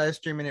 he's live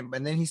streaming it,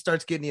 and then he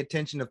starts getting the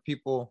attention of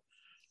people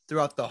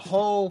throughout the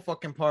whole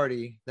fucking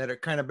party that are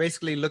kind of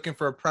basically looking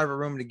for a private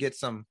room to get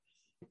some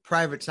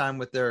private time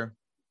with their,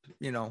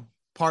 you know,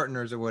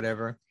 partners or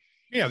whatever.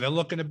 Yeah, they're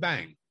looking to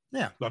bang.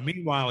 Yeah. But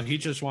meanwhile, he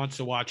just wants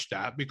to watch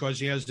that because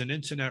he has an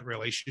internet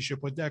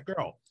relationship with that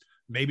girl.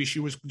 Maybe she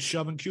was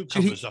shoving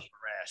cucumbers up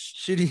her ass.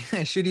 Should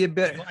he have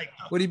been,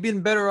 would he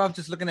been better off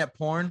just looking at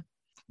porn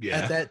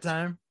at that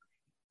time?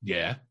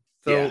 Yeah.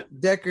 So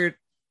Deckard,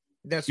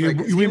 that's right.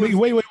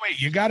 Wait.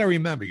 You got to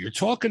remember, you're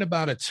talking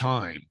about a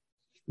time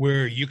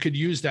where you could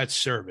use that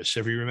service.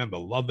 If you remember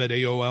Love at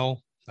AOL,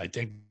 I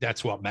think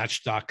that's what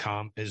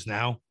Match.com is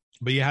now.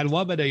 But you had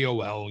Love at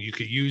AOL. You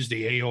could use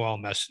the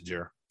AOL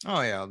Messenger.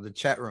 Oh, yeah. The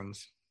chat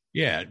rooms.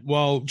 Yeah.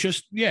 Well,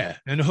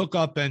 and hook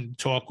up and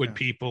talk with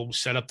people,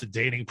 set up the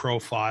dating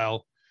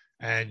profile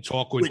and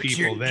talk with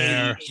people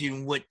there. Age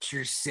and what's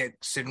your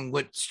sex and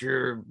what's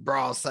your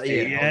bra size?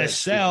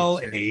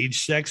 ESL,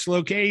 age, sex,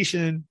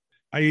 location.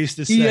 I used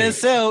to say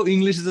ESL,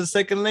 English is a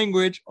second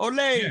language. Ole.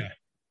 Yeah.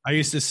 I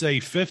used to say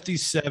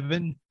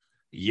 57,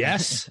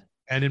 yes,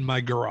 and in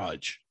my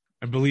garage.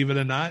 And believe it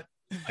or not,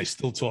 I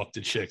still talk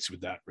to chicks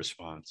with that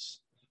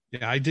response.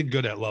 Yeah, I did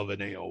good at loving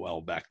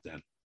AOL back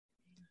then.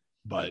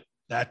 But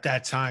at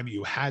that time,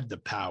 you had the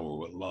power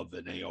with love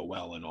and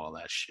AOL and all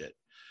that shit.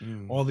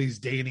 All these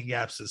dating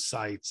apps and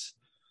sites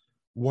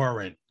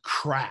weren't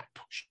crap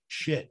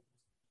shit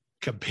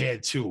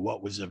compared to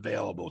what was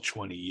available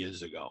 20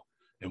 years ago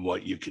and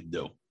what you could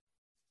do.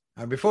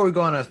 Before we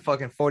go on a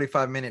fucking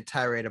 45-minute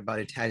tirade about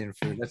Italian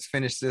food, let's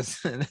finish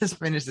this. Let's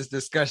finish this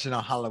discussion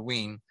on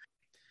Halloween.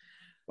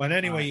 But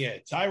anyway, yeah,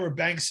 Tyra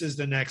Banks is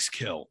the next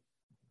kill.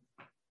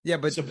 Yeah,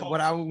 but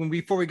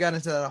before we got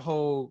into that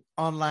whole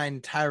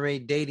online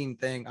tirade dating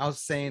thing, I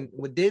was saying,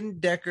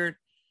 didn't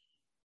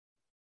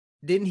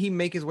he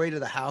make his way to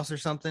the house or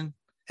something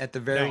at the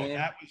very end?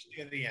 That was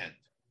near the end.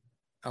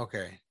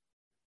 Okay.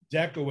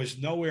 Decker was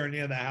nowhere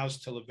near the house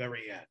till the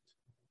very end.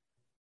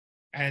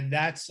 And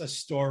that's a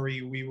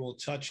story we will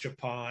touch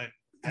upon.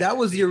 That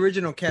was the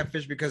original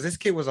catfish because this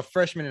kid was a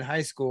freshman in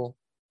high school.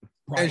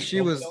 Right. And she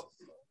was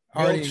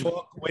already...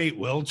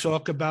 We'll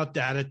talk about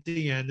that at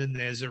the end, and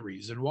there's a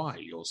reason why.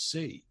 You'll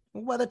see.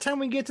 By the time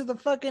we get to the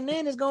fucking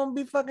end, it's going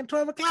to be fucking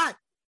 12 o'clock.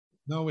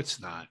 No, it's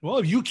not. Well,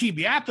 if you keep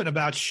yapping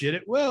about shit,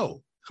 it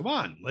will. Come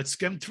on, let's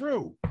skim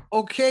through.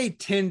 Okay,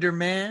 Tinder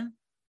man.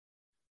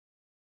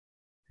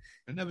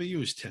 I never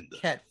used Tinder.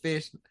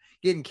 Catfish.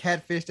 Getting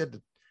catfished at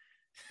the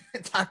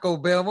Taco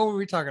Bell. What were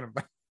we talking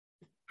about?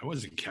 I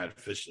wasn't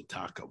catfished at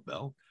Taco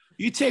Bell.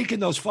 You taking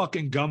those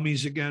fucking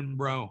gummies again,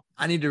 bro?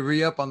 I need to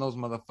re-up on those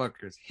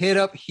motherfuckers. Hit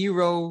up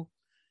Hero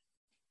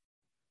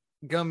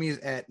gummies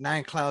at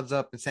 9 Clouds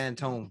Up in San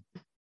Antonio.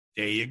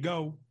 There you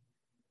go.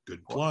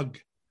 Good plug.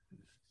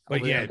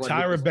 But yeah,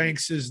 Tyra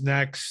Banks is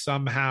next.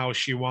 Somehow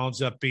she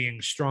winds up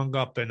being strung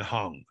up and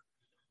hung.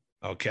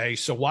 Okay,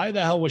 so why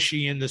the hell was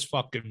she in this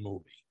fucking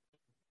movie?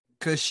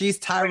 Because she's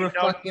Tyra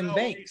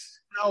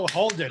Banks. No,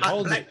 hold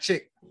it.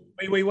 Chick.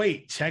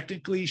 Wait.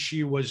 Technically,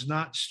 she was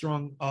not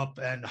strung up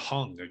and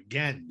hung.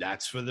 Again,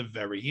 that's for the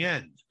very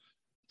end.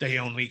 They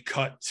only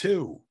cut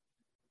 2.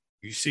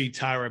 You see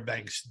Tyra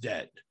Banks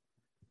dead.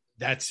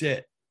 That's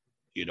it.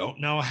 You don't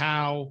know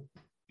how.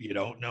 You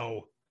don't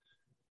know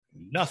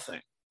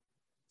nothing.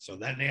 So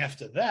then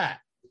after that,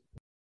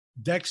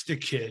 Dexter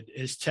Kid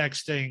is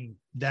texting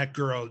that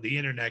girl, the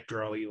internet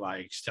girl he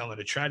likes, telling her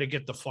to try to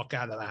get the fuck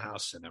out of the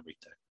house and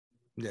everything.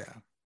 Yeah.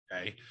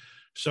 Okay.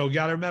 So you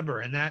got to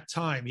remember, in that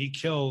time, he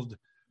killed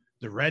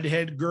the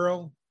redhead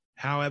girl,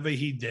 however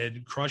he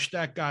did, crushed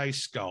that guy's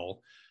skull,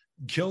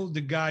 killed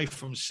the guy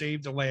from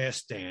Save the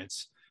Last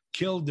Dance,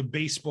 killed the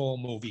baseball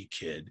movie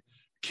kid,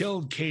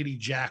 killed Katie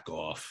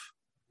Jackoff,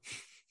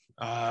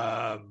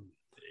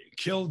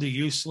 killed the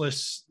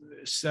useless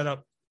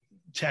setup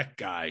tech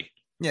guy.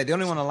 Yeah, the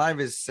only one alive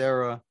is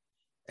Sarah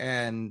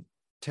and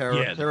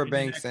Tara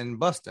Banks and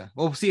Busta.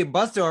 Well, see,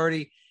 Busta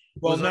already...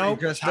 Well, no,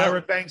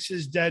 Tyra Banks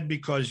is dead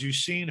because you've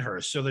seen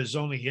her. So there's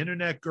only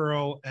Internet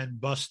Girl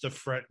and Busta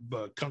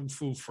Kung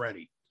Fu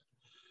Freddy.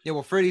 Yeah,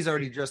 well, Freddy's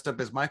already dressed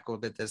up as Michael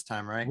at this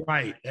time, right?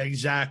 Right,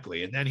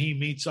 exactly. And then he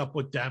meets up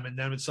with them, and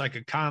then it's like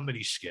a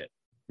comedy skit.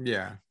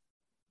 Yeah.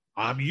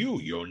 I'm you.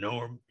 You're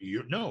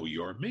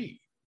me.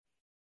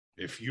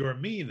 If you're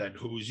me, then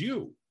who's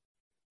you?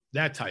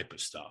 That type of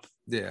stuff.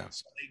 Yeah.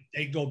 So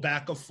they go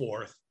back and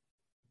forth,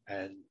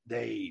 and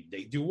they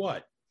do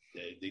what?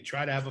 They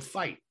try to have a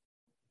fight.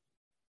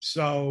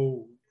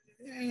 So,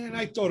 and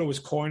I thought it was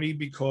corny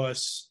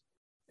because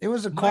it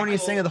was the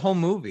corniest thing of the whole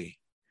movie.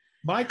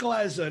 Michael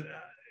has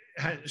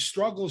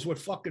struggles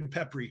with fucking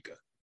paprika,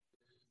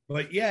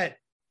 but yet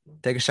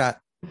take a shot.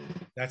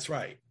 That's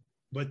right.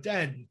 But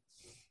then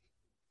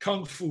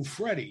Kung Fu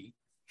Freddy,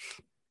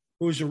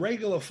 who's a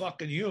regular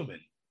fucking human,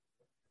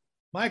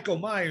 Michael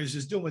Myers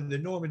is doing the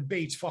Norman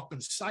Bates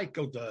fucking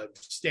psycho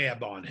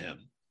stab on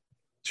him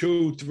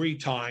 2-3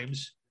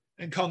 times,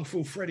 and Kung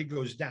Fu Freddy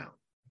goes down.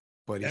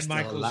 But and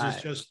Michaels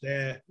is just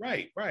there.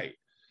 Right.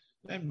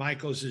 And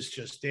Michaels is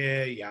just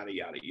there, yada,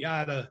 yada,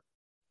 yada.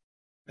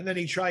 And then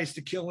he tries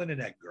to kill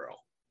Internet Girl.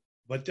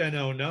 But then,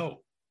 oh no,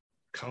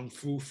 Kung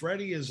Fu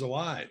Freddy is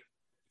alive.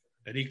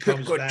 And he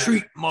comes back.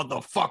 Treat,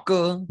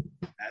 motherfucker.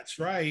 That's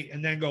right.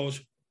 And then goes,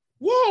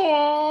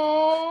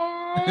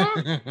 whoa.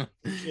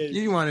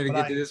 You wanted to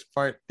get to this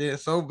part there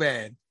so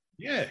bad.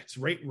 Yeah, it's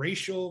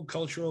racial,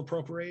 cultural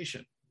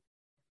appropriation.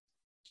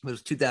 It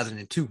was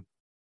 2002.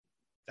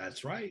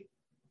 That's right.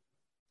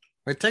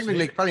 But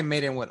technically, it probably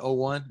made it in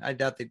 01. I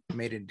doubt they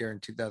made it during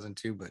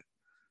 2002, but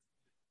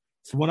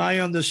from what I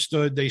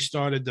understood, they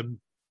started the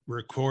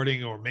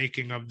recording or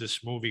making of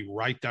this movie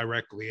right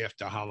directly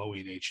after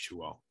Halloween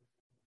H2O.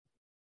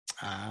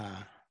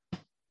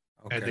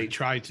 Okay. And they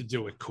tried to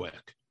do it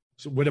quick.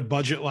 So with a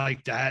budget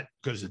like that,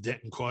 because it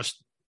didn't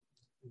cost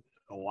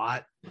a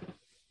lot.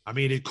 I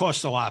mean, it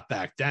cost a lot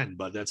back then,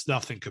 but that's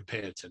nothing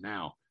compared to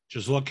now.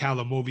 Just look how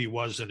the movie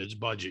was in its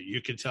budget.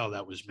 You can tell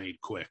that was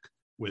made quick,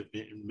 with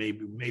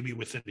maybe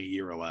within a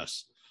year or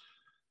less.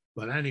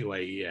 But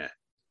anyway, yeah.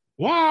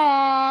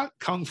 Wah!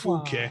 Kung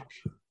Fu kick.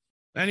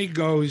 Then he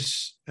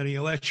goes and he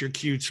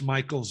electrocutes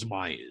Michael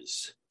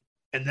Myers.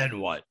 And then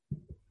what?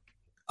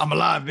 I'm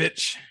alive,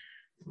 bitch.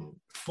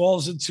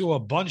 falls into a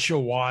bunch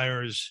of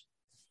wires.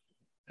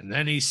 And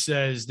then he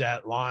says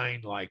that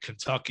line like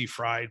Kentucky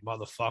Fried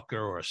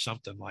Motherfucker or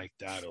something like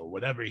that, or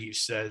whatever he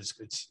says.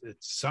 It's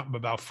something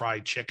about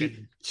fried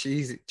chicken.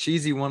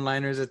 Cheesy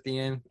one-liners at the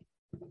end.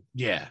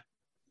 Yeah.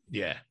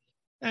 Yeah.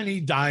 And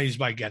he dies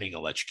by getting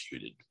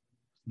electrocuted.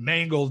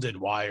 Mangled in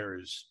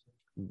wires.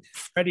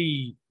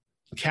 Freddie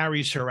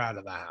carries her out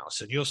of the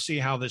house. And you'll see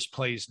how this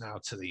plays now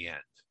to the end.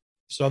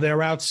 So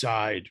they're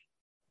outside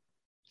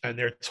and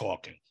they're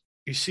talking.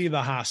 You see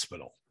the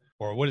hospital,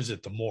 or what is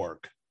it, the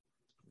morgue?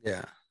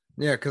 Yeah.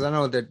 Yeah, because I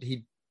know that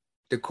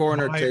the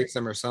coroner takes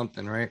him or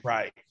something, right?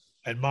 Right.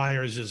 And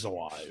Myers is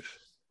alive.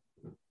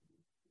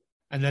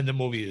 And then the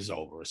movie is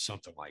over or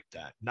something like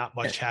that. Not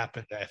much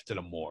happened after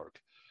the morgue.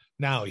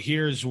 Now,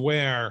 here's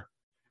where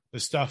the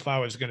stuff I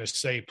was going to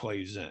say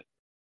plays in.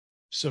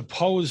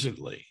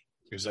 Supposedly,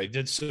 because I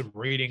did some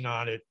reading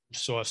on it,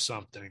 saw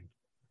something,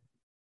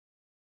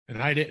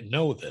 and I didn't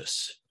know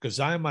this, because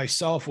I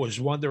myself was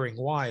wondering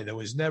why there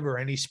was never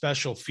any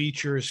special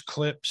features,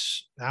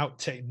 clips,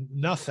 outtake,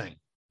 nothing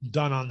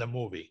done on the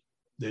movie.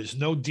 There's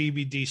no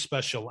DVD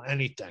special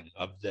anything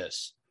of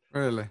this.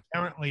 Really?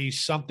 Apparently,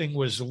 something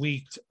was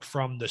leaked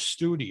from the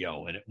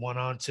studio, and it went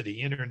onto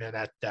the internet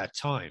at that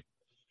time.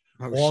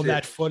 All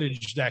that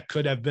footage that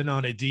could have been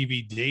on a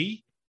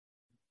DVD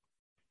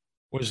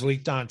was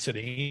leaked onto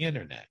the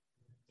internet.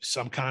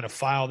 Some kind of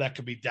file that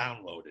could be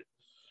downloaded.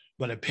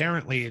 But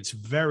apparently it's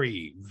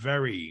very,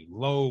 very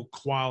low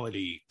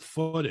quality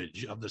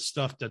footage of the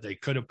stuff that they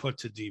could have put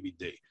to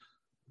DVD.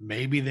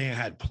 Maybe they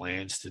had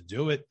plans to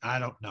do it. I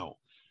don't know.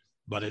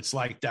 But it's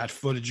like that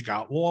footage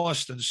got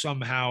lost and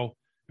somehow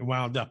it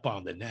wound up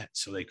on the net,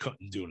 so they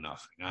couldn't do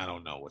nothing. I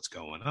don't know what's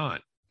going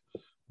on.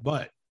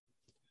 But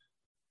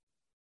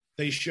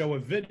they show a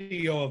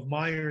video of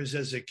Myers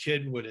as a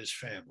kid with his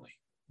family.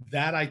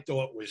 That I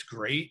thought was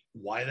great.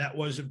 Why that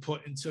wasn't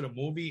put into the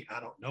movie, I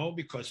don't know,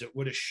 because it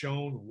would have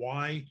shown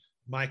why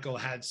Michael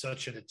had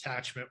such an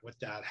attachment with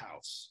that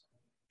house.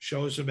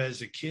 Shows him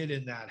as a kid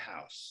in that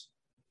house.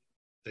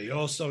 They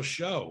also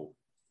show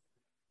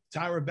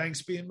Tyra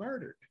Banks being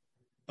murdered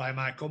by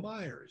Michael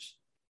Myers.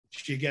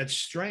 She gets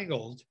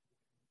strangled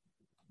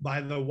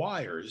by the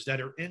wires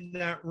that are in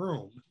that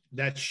room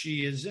that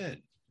she is in.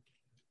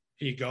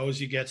 He goes,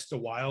 he gets the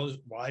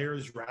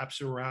wires, wraps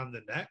her around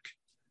the neck,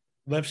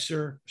 lifts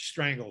her,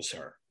 strangles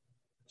her.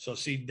 So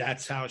see,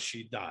 that's how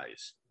she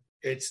dies.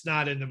 It's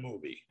not in the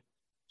movie.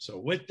 So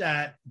with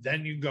that,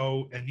 then you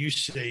go and you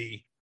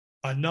see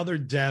another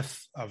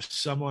death of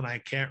someone I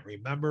can't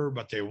remember,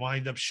 but they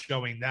wind up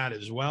showing that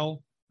as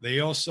well.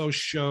 They also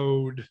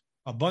showed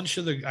a bunch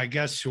of the, I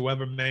guess,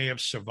 whoever may have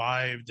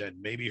survived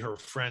and maybe her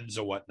friends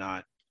or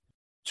whatnot,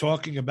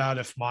 talking about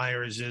if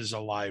Myers is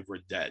alive or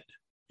dead.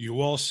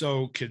 You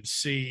also can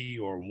see,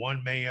 or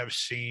one may have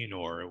seen,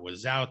 or it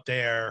was out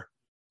there,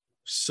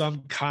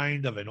 some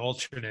kind of an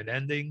alternate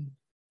ending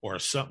or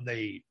something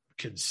they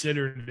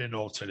considered an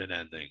alternate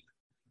ending.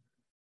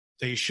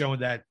 They show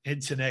that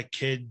internet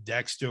kid,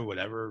 Dexter,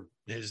 whatever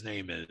his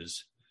name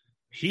is,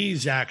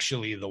 he's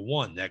actually the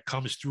one that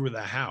comes through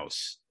the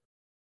house,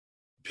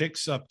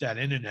 picks up that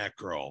internet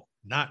girl,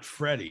 not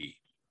Freddie,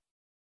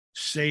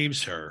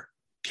 saves her,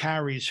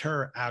 carries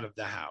her out of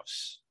the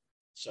house.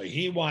 So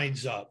he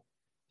winds up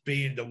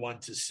being the one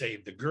to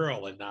save the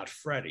girl and not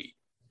Freddie.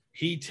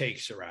 He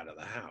takes her out of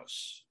the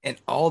house. And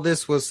all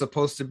this was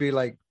supposed to be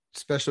like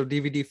special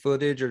DVD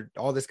footage, or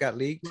all this got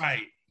leaked?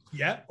 Right.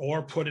 Yeah.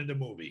 Or put in the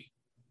movie.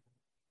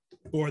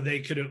 Or they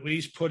could at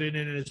least put it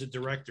in as a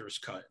director's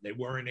cut. They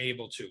weren't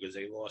able to because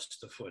they lost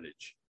the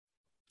footage.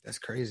 That's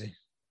crazy.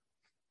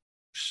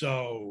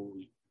 So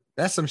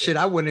that's some shit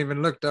I wouldn't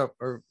even looked up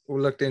or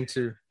looked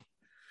into.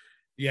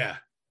 Yeah.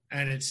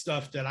 And it's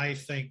stuff that I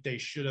think they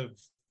should have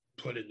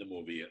put in the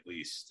movie at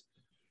least.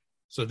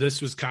 So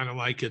this was kind of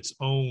like its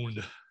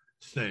own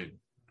thing.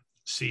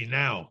 See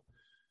now,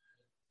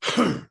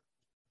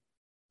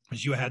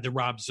 you had the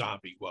Rob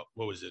Zombie. What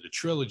was it? A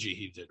trilogy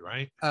he did,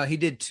 right? He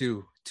did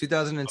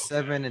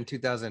 2007 and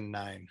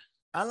 2009.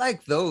 I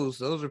like those.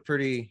 Those are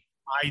pretty.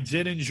 I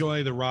did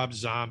enjoy the Rob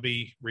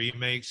Zombie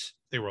remakes.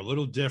 They were a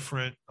little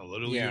different, a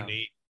little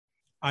unique.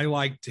 I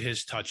liked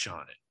his touch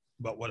on it.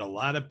 But what a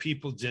lot of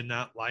people did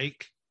not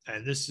like,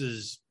 and this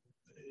is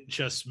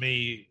just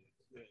me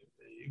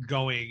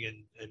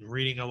going and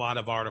reading a lot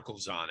of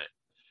articles on it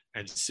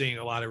and seeing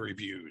a lot of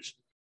reviews.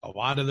 A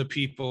lot of the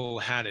people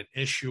had an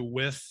issue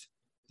with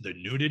the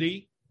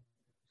nudity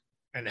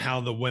and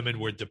how the women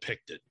were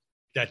depicted,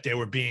 that they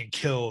were being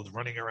killed,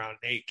 running around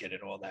naked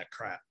and all that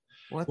crap.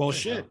 Well,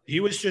 shit. Hell?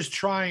 He was just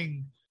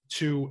trying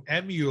to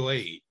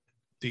emulate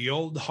the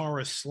old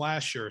horror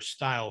slasher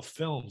style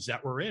films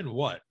that were in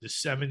the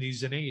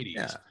 70s and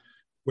 80s,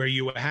 where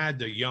you had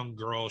the young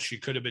girl, she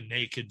could have been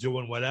naked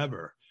doing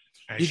whatever,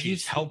 and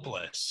she's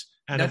helpless.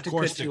 And of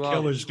course, the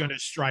killer's going to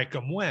strike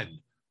him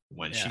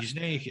when she's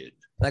naked.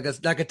 Like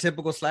a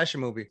typical slasher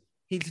movie.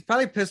 He's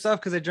probably pissed off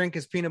because they drank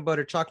his peanut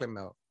butter chocolate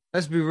milk.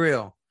 Let's be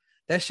real.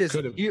 That shit's,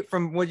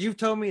 from what you've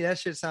told me, that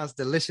shit sounds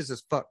delicious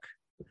as fuck.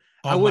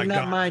 I would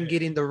not mind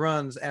getting the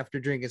runs after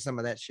drinking some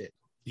of that shit.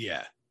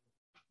 Yeah.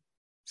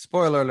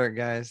 Spoiler alert,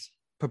 guys.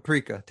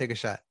 Paprika, take a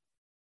shot.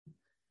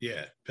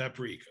 Yeah,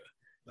 Paprika.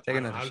 Take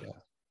another shot.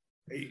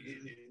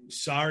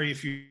 Sorry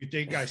if you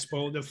think I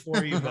spoiled it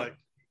for you, but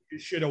you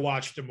should have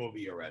watched the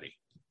movie already.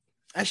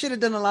 I should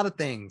have done a lot of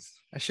things.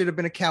 I should have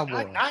been a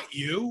cowboy. Not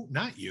you.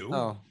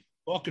 Oh,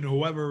 Talking to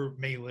whoever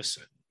may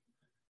listen.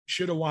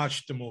 Should have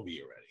watched the movie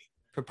already.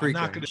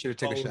 Paprika. Should have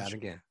taken a shot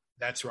again.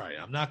 That's right.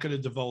 I'm not going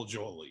to divulge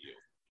all of you.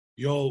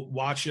 You'll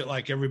watch it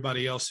like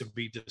everybody else and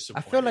be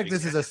disappointed. I feel like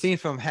this is a scene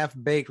from Half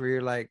Baked where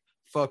you're like,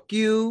 fuck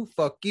you,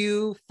 fuck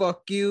you,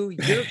 fuck you.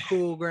 You're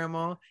cool,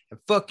 grandma. And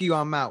fuck you,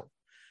 I'm out.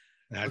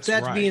 With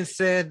that right. being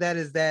said, that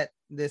is that.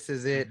 This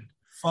is it.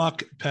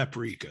 Fuck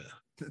Paprika.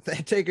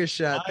 Take a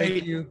shot.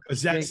 Thank you.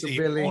 Because that's the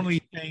Billy.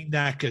 only thing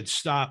that could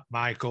stop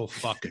Michael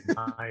fucking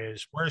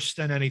Myers worse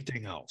than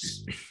anything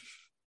else.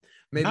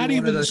 Maybe not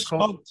even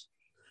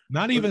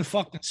even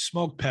fucking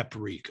smoked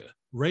paprika.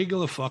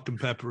 Regular fucking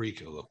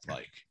paprika looked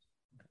like.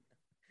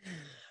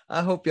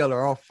 I hope y'all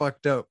are all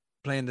fucked up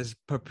playing this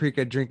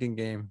paprika drinking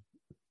game.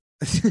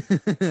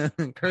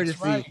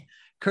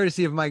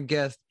 Courtesy of my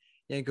guest,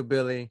 Yanko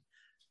Billy.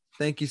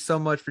 Thank you so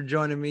much for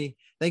joining me.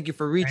 Thank you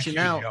for reaching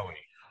out. Joey.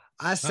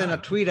 I sent a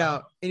tweet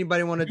out.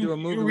 Anybody want to do a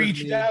movie? You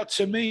reached out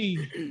to me.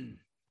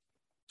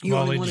 You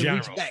well, only in want to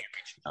general, reach back.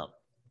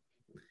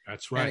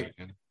 That's right.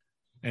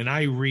 And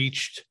I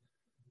reached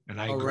and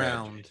I grabbed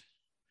around. you.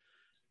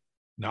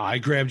 No, I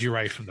grabbed you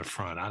right from the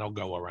front. I don't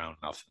go around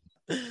nothing.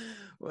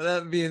 Well,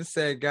 that being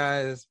said,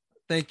 guys,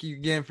 thank you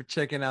again for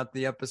checking out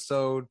the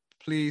episode.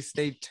 Please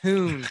stay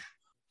tuned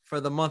for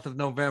the month of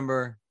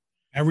November.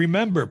 And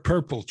remember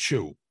Purple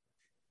Chew.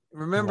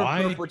 Remember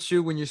Purple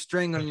Chew when you're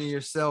strangling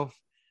yourself.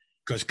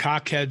 Because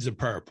cockheads are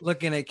purple.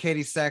 Looking at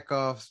Katie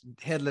Sackhoff's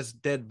headless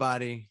dead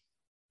body.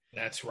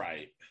 That's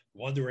right.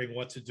 Wondering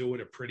what to do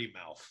with a pretty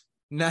mouth.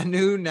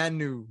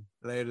 Nanu.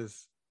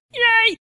 Laters. Yay!